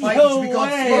shouldn't There's be no He should be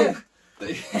called way.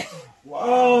 Smoke.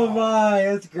 Oh my,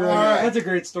 that's great. right. That's a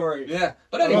great story. Yeah,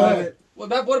 but anyway, what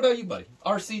about you, buddy?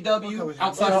 RCW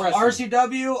outside of wrestling.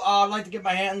 RCW, I'd like to get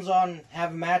my hands on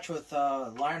have a match with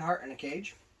Lionheart in a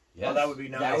cage. Yes. Oh, that would be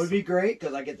nice. That would be great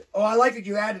because I get. Oh, I like that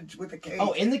you added with the cage.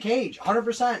 Oh, in the cage,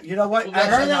 100%. You know what? Well, I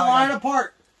heard that line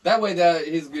apart. That way,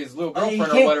 his little He girlfriend or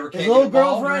can't- whatever can't his little get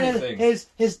involved or girlfriend, anything.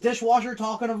 his dishwasher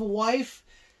talking of a wife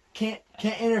can't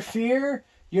interfere.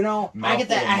 You know, I get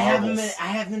that. Mouthful of I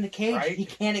have him in the cage. Right. He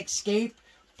can't escape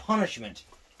punishment.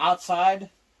 Outside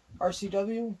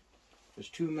RCW, there's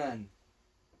two men.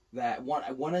 That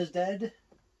one is dead,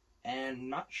 and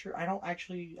not sure. I'm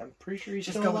pretty sure he's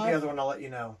Just still go with alive. the other one. I'll let you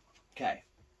know. Okay,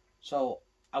 so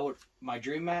my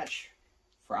dream match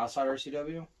for outside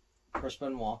RCW, Chris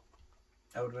Benoit,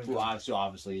 That would have who been good.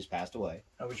 obviously has passed away.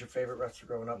 That was your favorite wrestler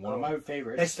growing up. One of my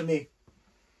favorites. Next to me.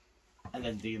 And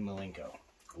then Dean Malenko.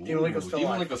 Dean Malenko's still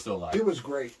alive. Malenko's still alive. He was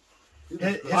great.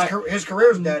 His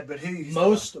career's dead, but he's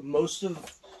most of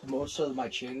my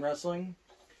chain wrestling.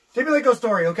 Dean Malenko's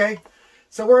story, okay?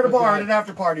 So we're at a bar at an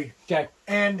after party. Okay.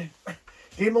 And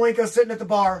Dean Malenko's sitting at the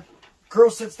bar. Girl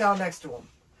sits down next to him.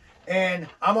 And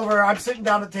I'm sitting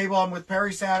down at the table. I'm with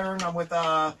Perry Saturn. I'm with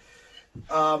Brian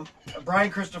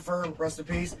Christopher, rest in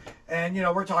peace. And,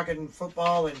 we're talking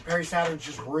football, and Perry Saturn's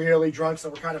just really drunk, so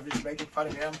we're kind of just making fun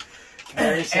of him.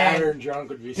 Perry Saturn drunk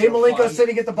would be so Dean Malenko's fun.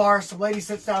 sitting at the bar. Some lady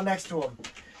sits down next to him.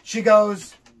 She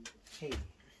goes, "Hey,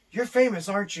 you're famous,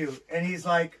 aren't you?" And he's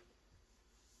like,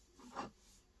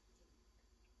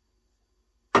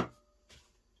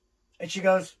 and she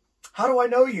goes, "How do I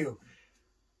know you?"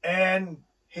 And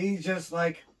he's just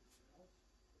like,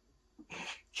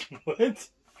 "What?"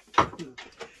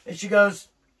 And she goes,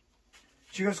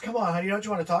 "Come on, honey, don't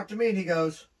you want to talk to me?" And he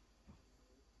goes,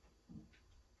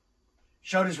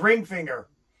 showed his ring finger.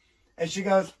 And she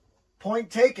goes, "Point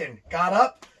taken." Got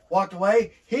up, walked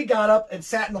away. He got up and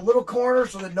sat in a little corner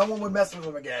so that no one would mess with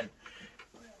him again.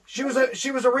 She was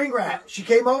a ring rat. She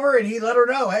came over and he let her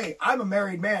know, "Hey, I'm a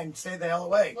married man. Stay the hell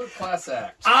away." What a class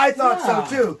act. I thought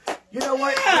so too. You know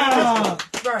what? Yeah.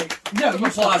 Right. No, you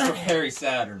applause for Perry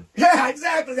Saturn. Yeah,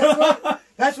 exactly.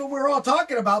 That's what we're all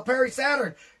talking about. Perry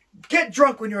Saturn. Get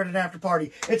drunk when you're at an after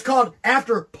party. It's called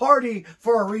after party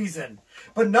for a reason.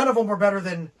 But none of them were better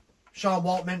than Sean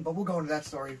Waltman. But we'll go into that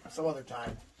story some other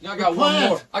time. I got one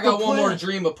more. I got one more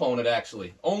dream opponent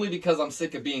actually, only because I'm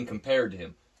sick of being compared to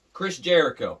him. Chris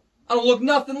Jericho. I don't look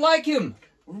nothing like him.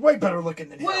 Way better looking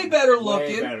than him. Way better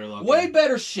looking. Way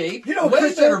better shape. You know, way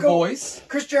Chris better Jericho, voice.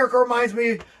 Chris Jericho reminds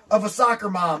me of a soccer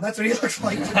mom. That's what he looks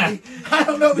like to me. I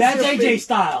don't know. That's AJ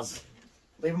Styles.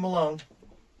 Leave him alone.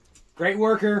 Great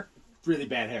worker. Really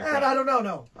bad hair. Man, I don't know.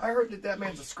 No, I heard that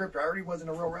man's a scripter. I heard he wasn't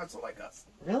a real wrestler like us.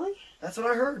 Really? That's what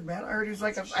I heard, man. I heard he was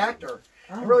like an actor.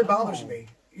 It really bothers me.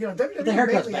 You know, WWE The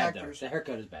haircut's mainly bad actors. though. The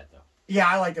haircut is bad though. Yeah,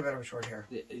 I liked it better with short hair.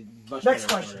 Much Next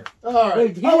better question. shorter. All right.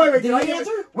 Wait, Wait. did he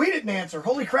answer? We didn't answer.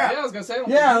 Holy crap. Yeah, I was gonna say. I don't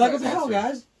Yeah, think like you what the hell,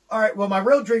 answered. guys? All right. Well, my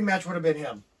real dream match would have been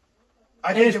him.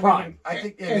 I In his it would've prime. been- I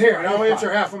think. in And his here, prime. I'll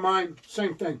answer half of mine.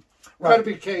 Same thing. Right. Gotta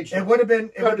be caged. It would have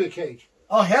been. Gotta be caged.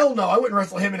 Oh hell no! I wouldn't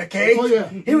wrestle him in a cage. Oh, yeah.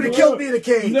 He would have killed me in a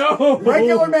cage. No.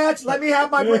 Regular match. Let me have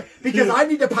my because I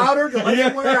need the powder to let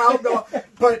him wear out. No.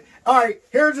 But all right,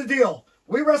 here's the deal.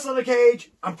 We wrestle in a cage.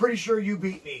 I'm pretty sure you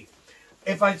beat me.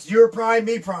 If it's your prime,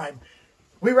 me prime.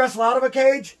 We wrestle out of a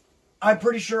cage. I'm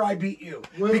pretty sure I beat you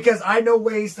because I know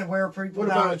ways to wear people What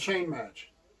down. about a chain match?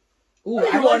 Ooh, Are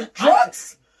you on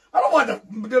drugs? I don't want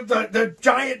the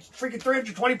giant freaking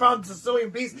 320-pound Sicilian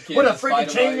beast with a freaking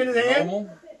chain in his hand.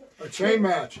 A chain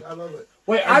match. I love it.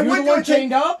 Wait, are you the one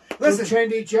chained up? Listen, we're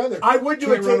chained to each other. I would do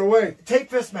Can't run away. Take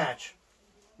fist match.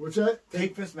 What's that?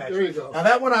 Take fist match. There you go. Now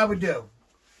that one I would do.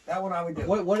 That one I would do.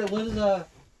 What is a?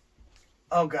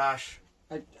 Oh gosh.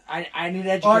 I need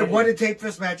education. All right, what a tape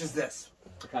fist match is this?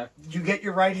 Okay. You get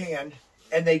your right hand,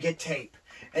 and they get tape.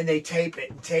 And they tape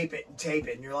it and tape it and tape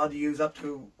it. And you're allowed to use up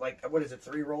to, like, what is it,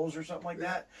 3 rolls or something like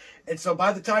that? And so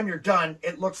by the time you're done,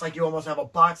 it looks like you almost have a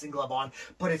boxing glove on,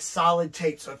 but it's solid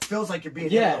tape. So it feels like you're being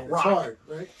hit with a rock. It's hard,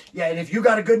 right? Yeah, and if you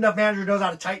got a good enough manager who knows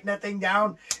how to tighten that thing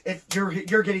down, if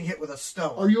you're getting hit with a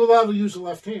stone. Are you allowed to use the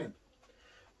left hand?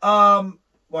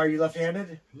 Why are you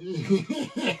left-handed?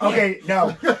 Okay,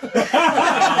 no.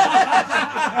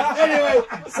 Anyway,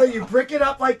 so you brick it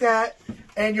up like that,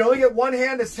 and you only get one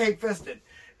hand that's tape-fisted.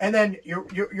 And then you're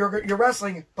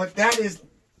wrestling, but that is...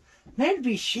 Man, it'd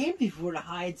be shame before to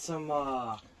hide some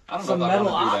Some metal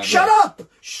object. Shut up!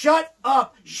 Shut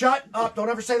up! Shut up! Don't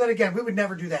ever say that again. We would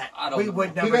never do that. We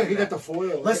would never do that. He got the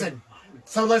foil. Listen.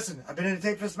 So listen, I've been in a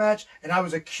tape fist match, and I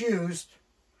was accused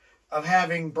of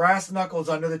having brass knuckles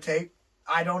under the tape.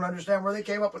 I don't understand where they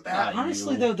came up with that.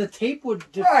 Honestly, though, the tape would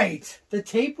the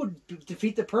tape would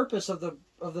defeat the purpose of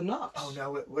the nuts. Oh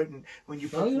no, it wouldn't. When you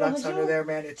put nuts under there,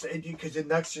 man, it's because the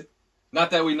nuts.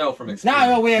 Not that we know from experience.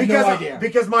 No, we have no idea.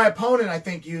 Because my opponent, I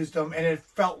think, used them, and it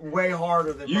felt way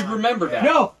harder than you mine. remember that.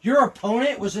 No, your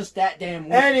opponent was just that damn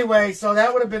weak. Anyway, so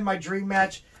that would have been my dream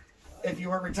match if you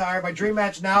weren't retired. My dream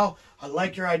match now, I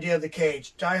like your idea of the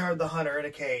cage. Die Hard the Hunter in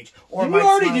a cage. Or Didn't you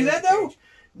already do that, though?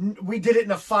 We did it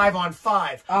in a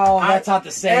 5-on-5. Oh, that's not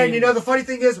the same. And you know the funny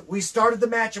thing is, we started the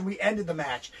match and we ended the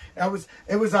match. I was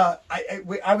in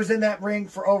that ring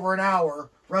for over an hour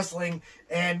wrestling,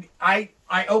 and I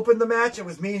opened the match. It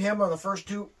was me and him were the first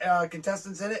two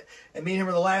contestants in it, and me and him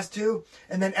were the last two.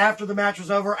 And then after the match was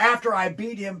over, after I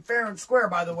beat him fair and square,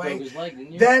 by the way, broke his leg,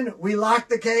 didn't you? then we locked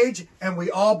the cage and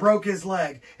we all broke his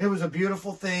leg. It was a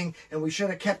beautiful thing, and we should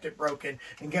have kept it broken.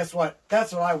 And guess what?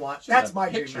 That's what I want. That's my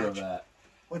dream picture match. of that.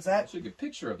 What's that? Should get a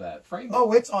picture of that. Frame it.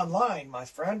 Oh, it's online, my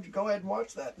friend. Go ahead and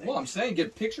watch that thing. Well, I'm saying get a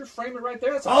picture, frame it right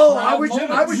there. That's a I was moment.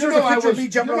 just a picture of me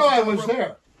jumping off the I was rope.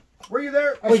 there. Were you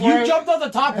there? But you jumped off the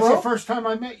top That's rope? the first time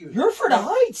I met you. You're afraid of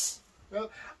heights.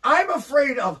 I'm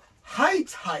afraid of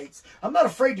heights. I'm not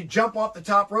afraid to jump off the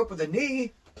top rope with a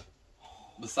knee.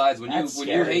 Besides, when That's you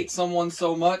scary. hate someone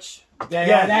so much,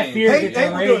 that fear gets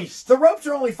erased. The ropes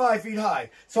are only 5 feet high,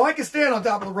 so I can stand on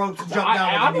top of the ropes and jump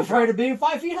down. I'm afraid of being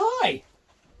 5 feet high.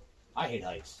 I hate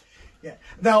heights. Yeah.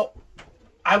 Now,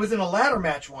 I was in a ladder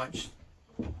match once,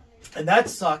 and that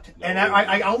sucked. And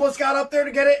I almost got up there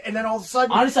to get it, and then all of a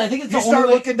sudden, Honestly, I think it's you the start only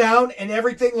way- looking down, and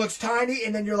everything looks tiny,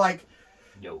 and then you're like,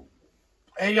 no.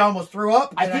 And you almost threw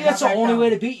up. I think that's the only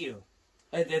way to beat you.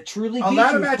 It truly A beat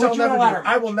ladder you. match, Put I'll you in never a ladder do.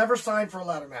 match. I will never sign for a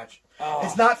ladder match. Oh.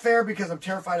 It's not fair because I'm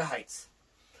terrified of heights.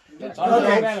 That's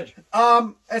Okay.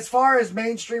 As far as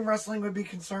mainstream wrestling would be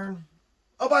concerned,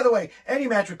 oh, by the way, any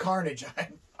match with Carnage,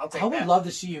 I'll take I that. would love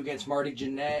to see you against Marty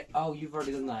Jannetty. Oh, you've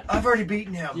already done that. I've already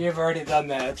beaten him. You've already done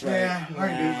that. That's right. Yeah, I've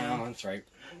already beaten him. That's right.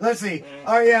 Let's see.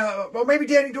 Oh, yeah. Well, maybe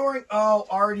Danny Doring. Oh,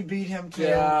 already beat him, too.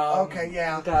 Yeah. Okay,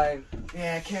 yeah. Okay.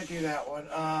 Yeah, I can't do that one.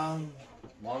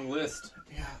 long list.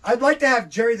 Yeah. I'd like to have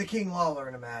Jerry the King Lawler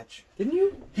in a match. Didn't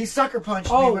you? He sucker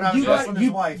punched me when I was wrestling his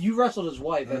wife. You wrestled his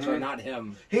wife. That's right, not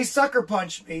him. He sucker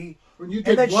punched me. When you and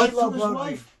did then what she to low his blowed me.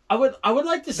 wife? I would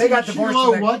like to see. They got divorced. She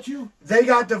low what you? They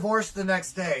got divorced the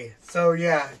next day. So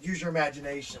yeah, use your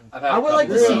imagination. I would like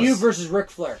to see you versus Ric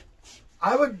Flair.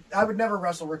 I would never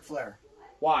wrestle Ric Flair.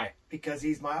 Why? Because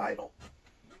he's my idol.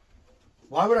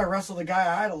 Why would I wrestle the guy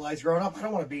I idolized growing up? I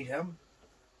don't want to beat him.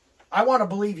 I want to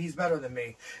believe he's better than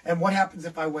me. And what happens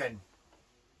if I win?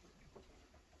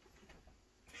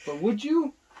 But would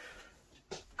you?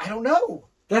 I don't know.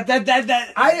 That's why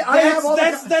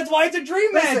it's a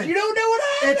dream match. Listen, You don't know what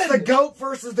happened. It's the GOAT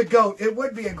versus the GOAT. It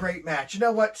would be a great match. You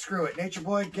know what? Screw it. Nature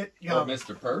Boy, get Oh,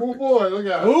 Mr. Perfect. Oh boy, look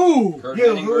at it. Ooh, Kurt You,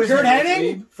 Hennig who is versus Kurt Rick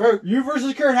Hennig? Fleet. You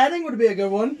versus Kurt Hennig would be a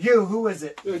good one. You, who is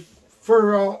it?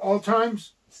 For all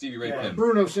times, Stevie Ray Yeah. Pim.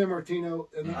 Bruno Sammartino.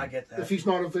 And I get that. If he's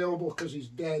not available because he's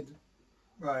dead,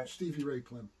 Right. Stevie Ray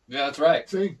Plim. Yeah, that's right.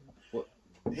 See?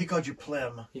 He called you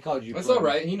Plim. He called you. That's Plim. all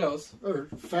right. He knows. Or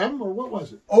Femme, or what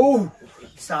was it? Oh!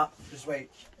 Stop. Just wait.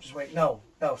 No,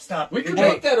 stop. We can You're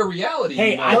make that a reality.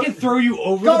 Hey, you know? I can throw you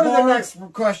over Go the to bar. the next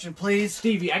question, please.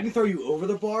 Stevie, I can throw you over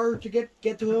the bar to get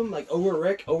to him, like over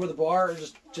Rick, over the bar, or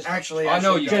just Actually, I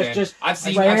know you just- can. just I've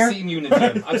seen right here? you in the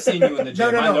gym. I've seen you in the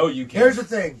gym. No. I know you can. Here's the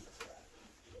thing.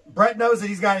 Brett knows that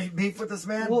he's got beef with this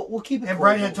man. We'll keep it. And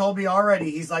Brett had told me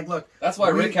already. He's like, look. That's why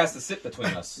Rick has to sit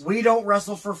between us. We don't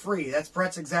wrestle for free. That's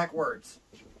Brett's exact words.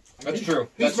 That's true.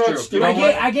 He's That's not true. stupid.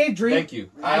 I gave Draven. Thank you.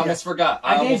 I almost forgot.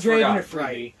 I gave Draven a freebie.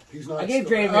 Right. He's not I gave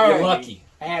stupid. Draven All a right. freebie. Lucky.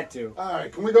 I had to. All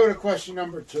right, can we go to question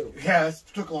number 2? Yeah, it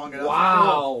took long enough.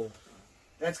 Wow.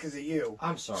 That's because of you.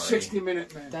 I'm sorry.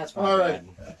 60-minute man. That's all my bad.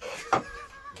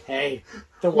 Hey,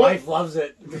 the What? wife loves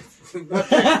it. That's exactly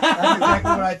what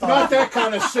I thought. Not that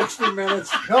kind of 60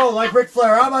 minutes. No, like Ric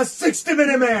Flair. I'm a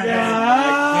 60-minute man.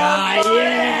 Yeah.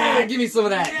 Give me some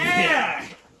of that. Yeah.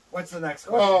 What's the next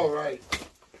question? All right.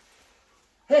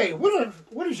 Hey,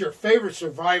 what is your favorite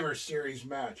Survivor Series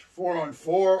match? 4-on-4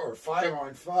 or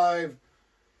 5-on-5?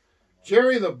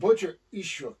 Jerry the Butcher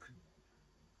Ishuk,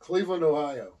 Cleveland,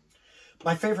 Ohio.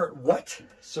 My favorite what?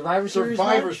 Survivor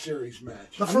Series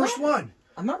match. The first one.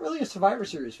 I'm not really a Survivor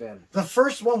Series fan. The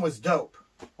first one was dope.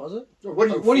 Was it?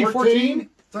 What are you, What are you, 14?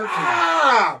 13.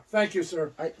 Ah! Thank you,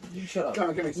 sir. You shut up.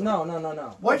 Come, give me some.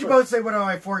 No. Why'd you both say what am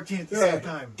I 14 at the same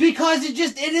time? Because it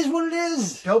is what it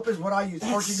is. Dope is what I use.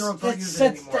 14-year-olds don't use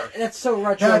it anymore. That's so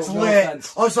retro. That's no lit.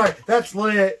 offense. Oh, sorry. That's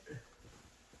lit.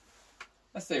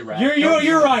 I say rap.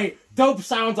 You're right. Dope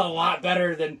sounds a lot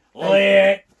better than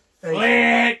lit.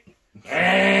 Lit.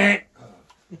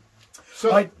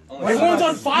 So, everyone's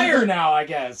on fire now, I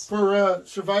guess. For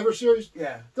Survivor Series?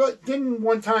 Yeah. Didn't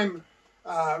one time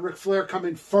Ric Flair come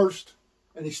in first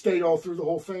and he stayed all through the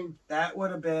whole thing? That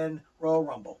would have been Royal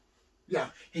Rumble. Yeah.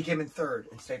 He came in third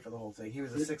and stayed for the whole thing. He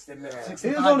was a 60-minute. I think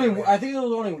there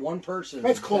was only one person.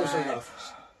 That's close that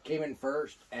enough. Came in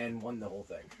first and won the whole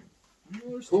thing.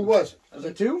 Who was it? Was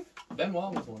it 2?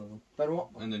 Benoit was one of them. Benoit.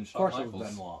 And then Of Shawn course it was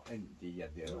Michaels. Benoit and the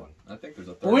other one. I think there's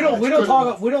a third. But we don't one.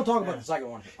 talk about the second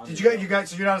one. Did you guys?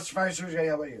 So you're not a Survivor Series guy?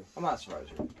 How about you? I'm not a Survivor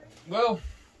Series. Well,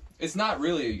 it's not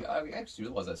really. I mean, actually,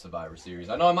 it was a Survivor Series.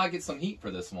 I know I might get some heat for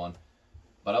this one,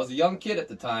 but I was a young kid at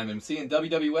the time, and seeing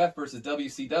WWF versus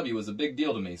WCW was a big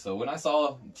deal to me. So when I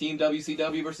saw Team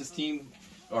WCW versus Team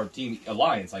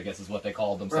Alliance, I guess is what they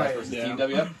called themselves, versus Team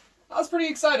WF, I was pretty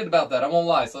excited about that. I won't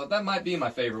lie. So that might be my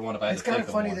favorite one if I had It's to think kind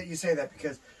of funny one. that you say that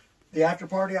because the after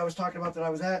party I was talking about that I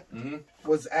was at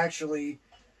was actually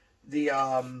the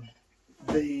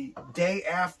day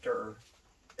after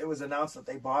it was announced that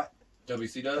they bought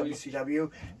WCW,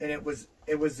 and it was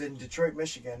in Detroit,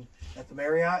 Michigan, at the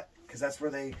Marriott because that's where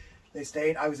they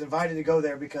stayed. I was invited to go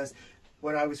there because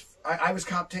when I was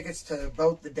comp tickets to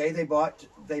both the day they bought.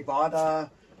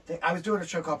 I was doing a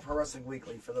show called Pro Wrestling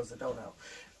Weekly for those that don't know.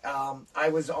 I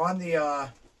was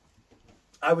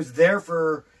there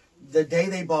for the day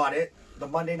they bought it, the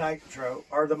Monday Night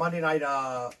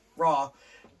Raw,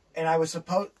 and I was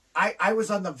I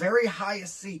was on the very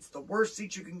highest seats, the worst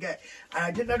seats you can get, and I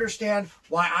didn't understand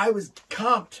why I was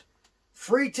comped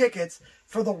free tickets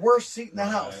for the worst seat in the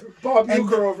house. Bob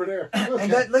Euchre over there. Okay.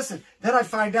 And then I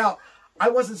find out I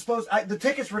wasn't supposed. The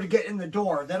tickets were to get in the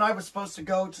door. Then I was supposed to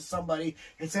go to somebody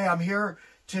and say I'm here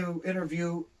to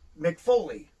interview Mick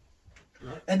Foley.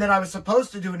 And then I was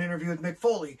supposed to do an interview with Mick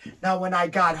Foley. Now, when I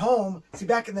got home, see,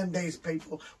 back in them days,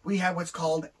 people, we had what's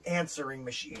called answering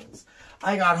machines.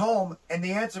 I got home, and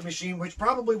the answer machine, which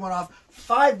probably went off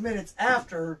 5 minutes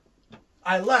after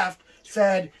I left,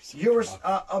 said, "You were.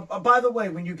 By the way,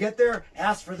 when you get there,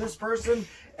 ask for this person,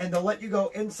 and they'll let you go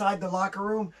inside the locker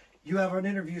room. You have an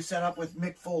interview set up with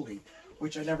Mick Foley,"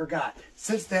 which I never got.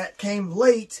 Since that came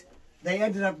late, they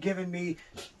ended up giving me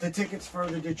the tickets for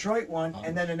the Detroit one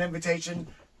and then an invitation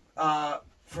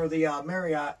for the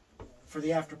Marriott for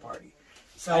the after party.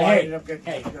 So I ended up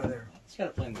getting to go there. Let's get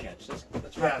a plan to catch.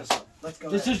 Let's wrap this up. Let's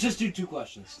go. Just do 2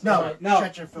 questions. No.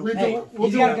 Shut your food.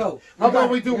 He's got to go. How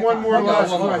about we do one more last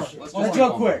question? Let's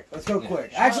go quick. Let's go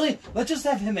quick. Actually, let's just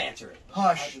have him answer it.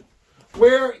 Hush.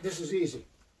 This is easy.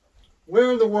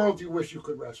 Where in the world do you wish you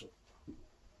could wrestle?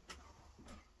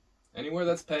 Anywhere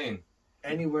that's paying.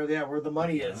 Anywhere there where the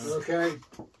money is. Okay.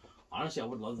 Honestly, I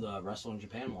would love to wrestle in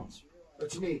Japan once.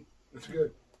 That's neat. That's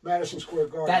good. Madison Square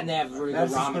Garden. That and they have really good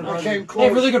ramen. I came They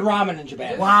have really good ramen in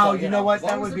Japan. Wow, So, you know what?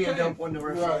 That would be a dope one to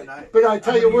wrestle. Right. But I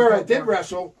tell you where I did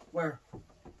wrestle. Where?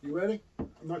 You ready? I'm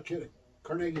not kidding.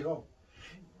 Carnegie Hall.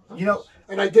 You know,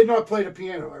 and I did not play the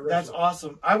piano. I wrestled. That's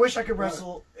awesome. I wish I could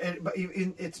wrestle, but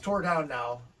it's tore down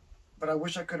now. But I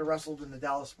wish I could have wrestled in the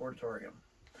Dallas Sportatorium.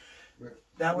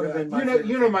 That would have been my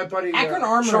you know my buddy Akron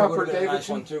Armour Chopper would have been a nice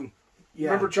Davidson one too. Yeah.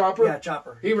 Remember Chopper? Yeah,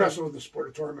 Chopper. He wrestled in the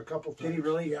Sportatorium a couple times. Did he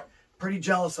really? Yeah. Pretty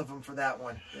jealous of him for that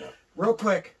one. Yeah. Real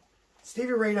quick,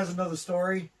 Stevie Ray doesn't know the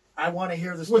story. I want to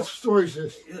hear the What story is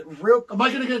this? Am I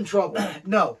going to get in trouble?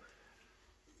 No.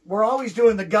 We're always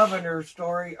doing the governor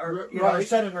story, or or Right.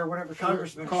 senator, or whatever,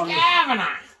 congressman. Governor.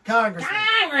 Congressman.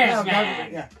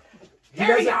 Congressman. Yeah.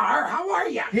 Here you are. How are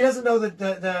you? He doesn't know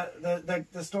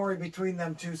the story between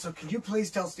them two. So could you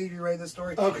please tell Stevie Ray the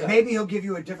story? Okay. Maybe he'll give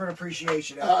you a different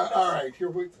appreciation. All right. Here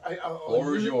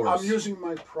yours. I'm using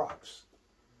my props.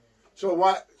 So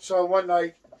one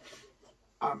night,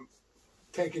 I'm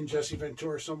taking Jesse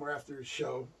Ventura somewhere after his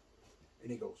show,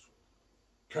 and he goes,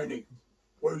 "Kenny,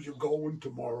 where are you going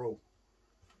tomorrow?"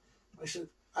 I said,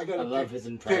 I love his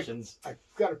impressions. I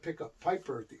got to pick up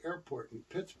Piper at the airport in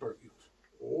Pittsburgh. He goes,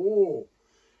 "Oh,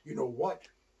 you know what?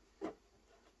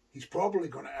 He's probably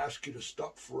going to ask you to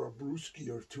stop for a brewski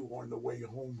or two on the way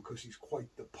home because he's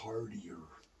quite the partier."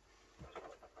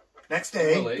 Next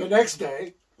day. The next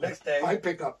day, I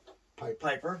pick up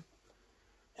Piper.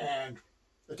 And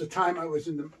at the time, I was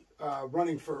in the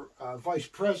running for vice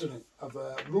president of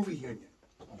a movie union.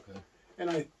 Okay. And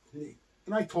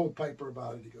I told Piper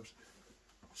about it. He goes,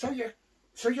 So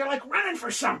you're like running for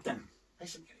something?" I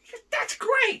said, "That's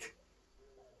great.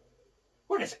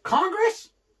 What is it, Congress?"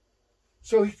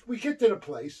 So we get to the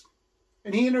place,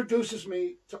 and he introduces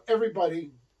me to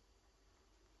everybody.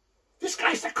 "This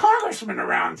guy's the congressman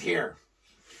around here."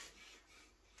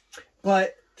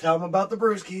 But tell him about the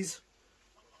brewskis.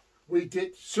 We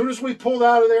did. As soon as we pulled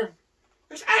out of there, he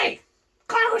goes, "Hey,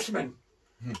 Congressman,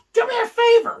 do me a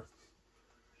favor.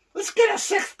 Let's get a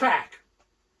 6-pack."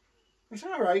 I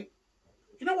said, "All right.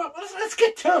 You know what? Let's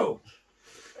get 2.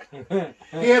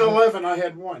 He had 11. I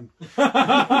had 1.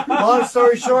 Long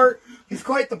story short, he's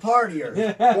quite the partier.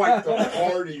 Quite the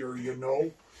partier, you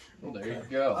know. Well, there you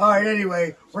go. All right,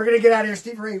 anyway, we're going to get out of here.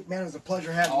 Steve Ray, man, it was a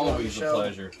pleasure having you on the Always show. a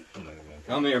pleasure.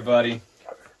 Come here, buddy.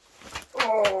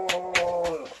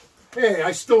 Oh, hey,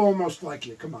 I still almost like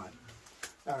you. Come on.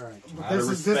 All right. This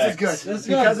is good.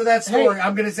 Because of that story. Hey.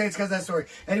 I'm going to say it's because of that story.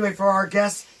 Anyway, for our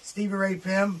guests, Stevie Ray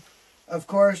Pym, of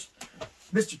course,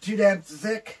 Mr. Too Damn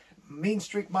Thick, Mean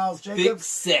Streak Miles Jacobs. Big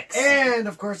 6. And,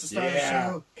 of course, the star of the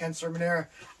show, Ken Sermonera.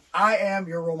 I am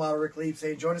your role model, Rick Lee,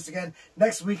 saying join us again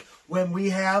next week when we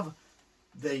have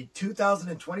the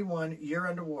 2021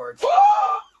 Year-End Awards.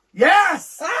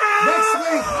 Yes! Next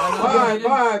week.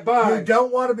 Bye. You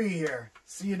don't want to be here.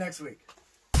 See you next week.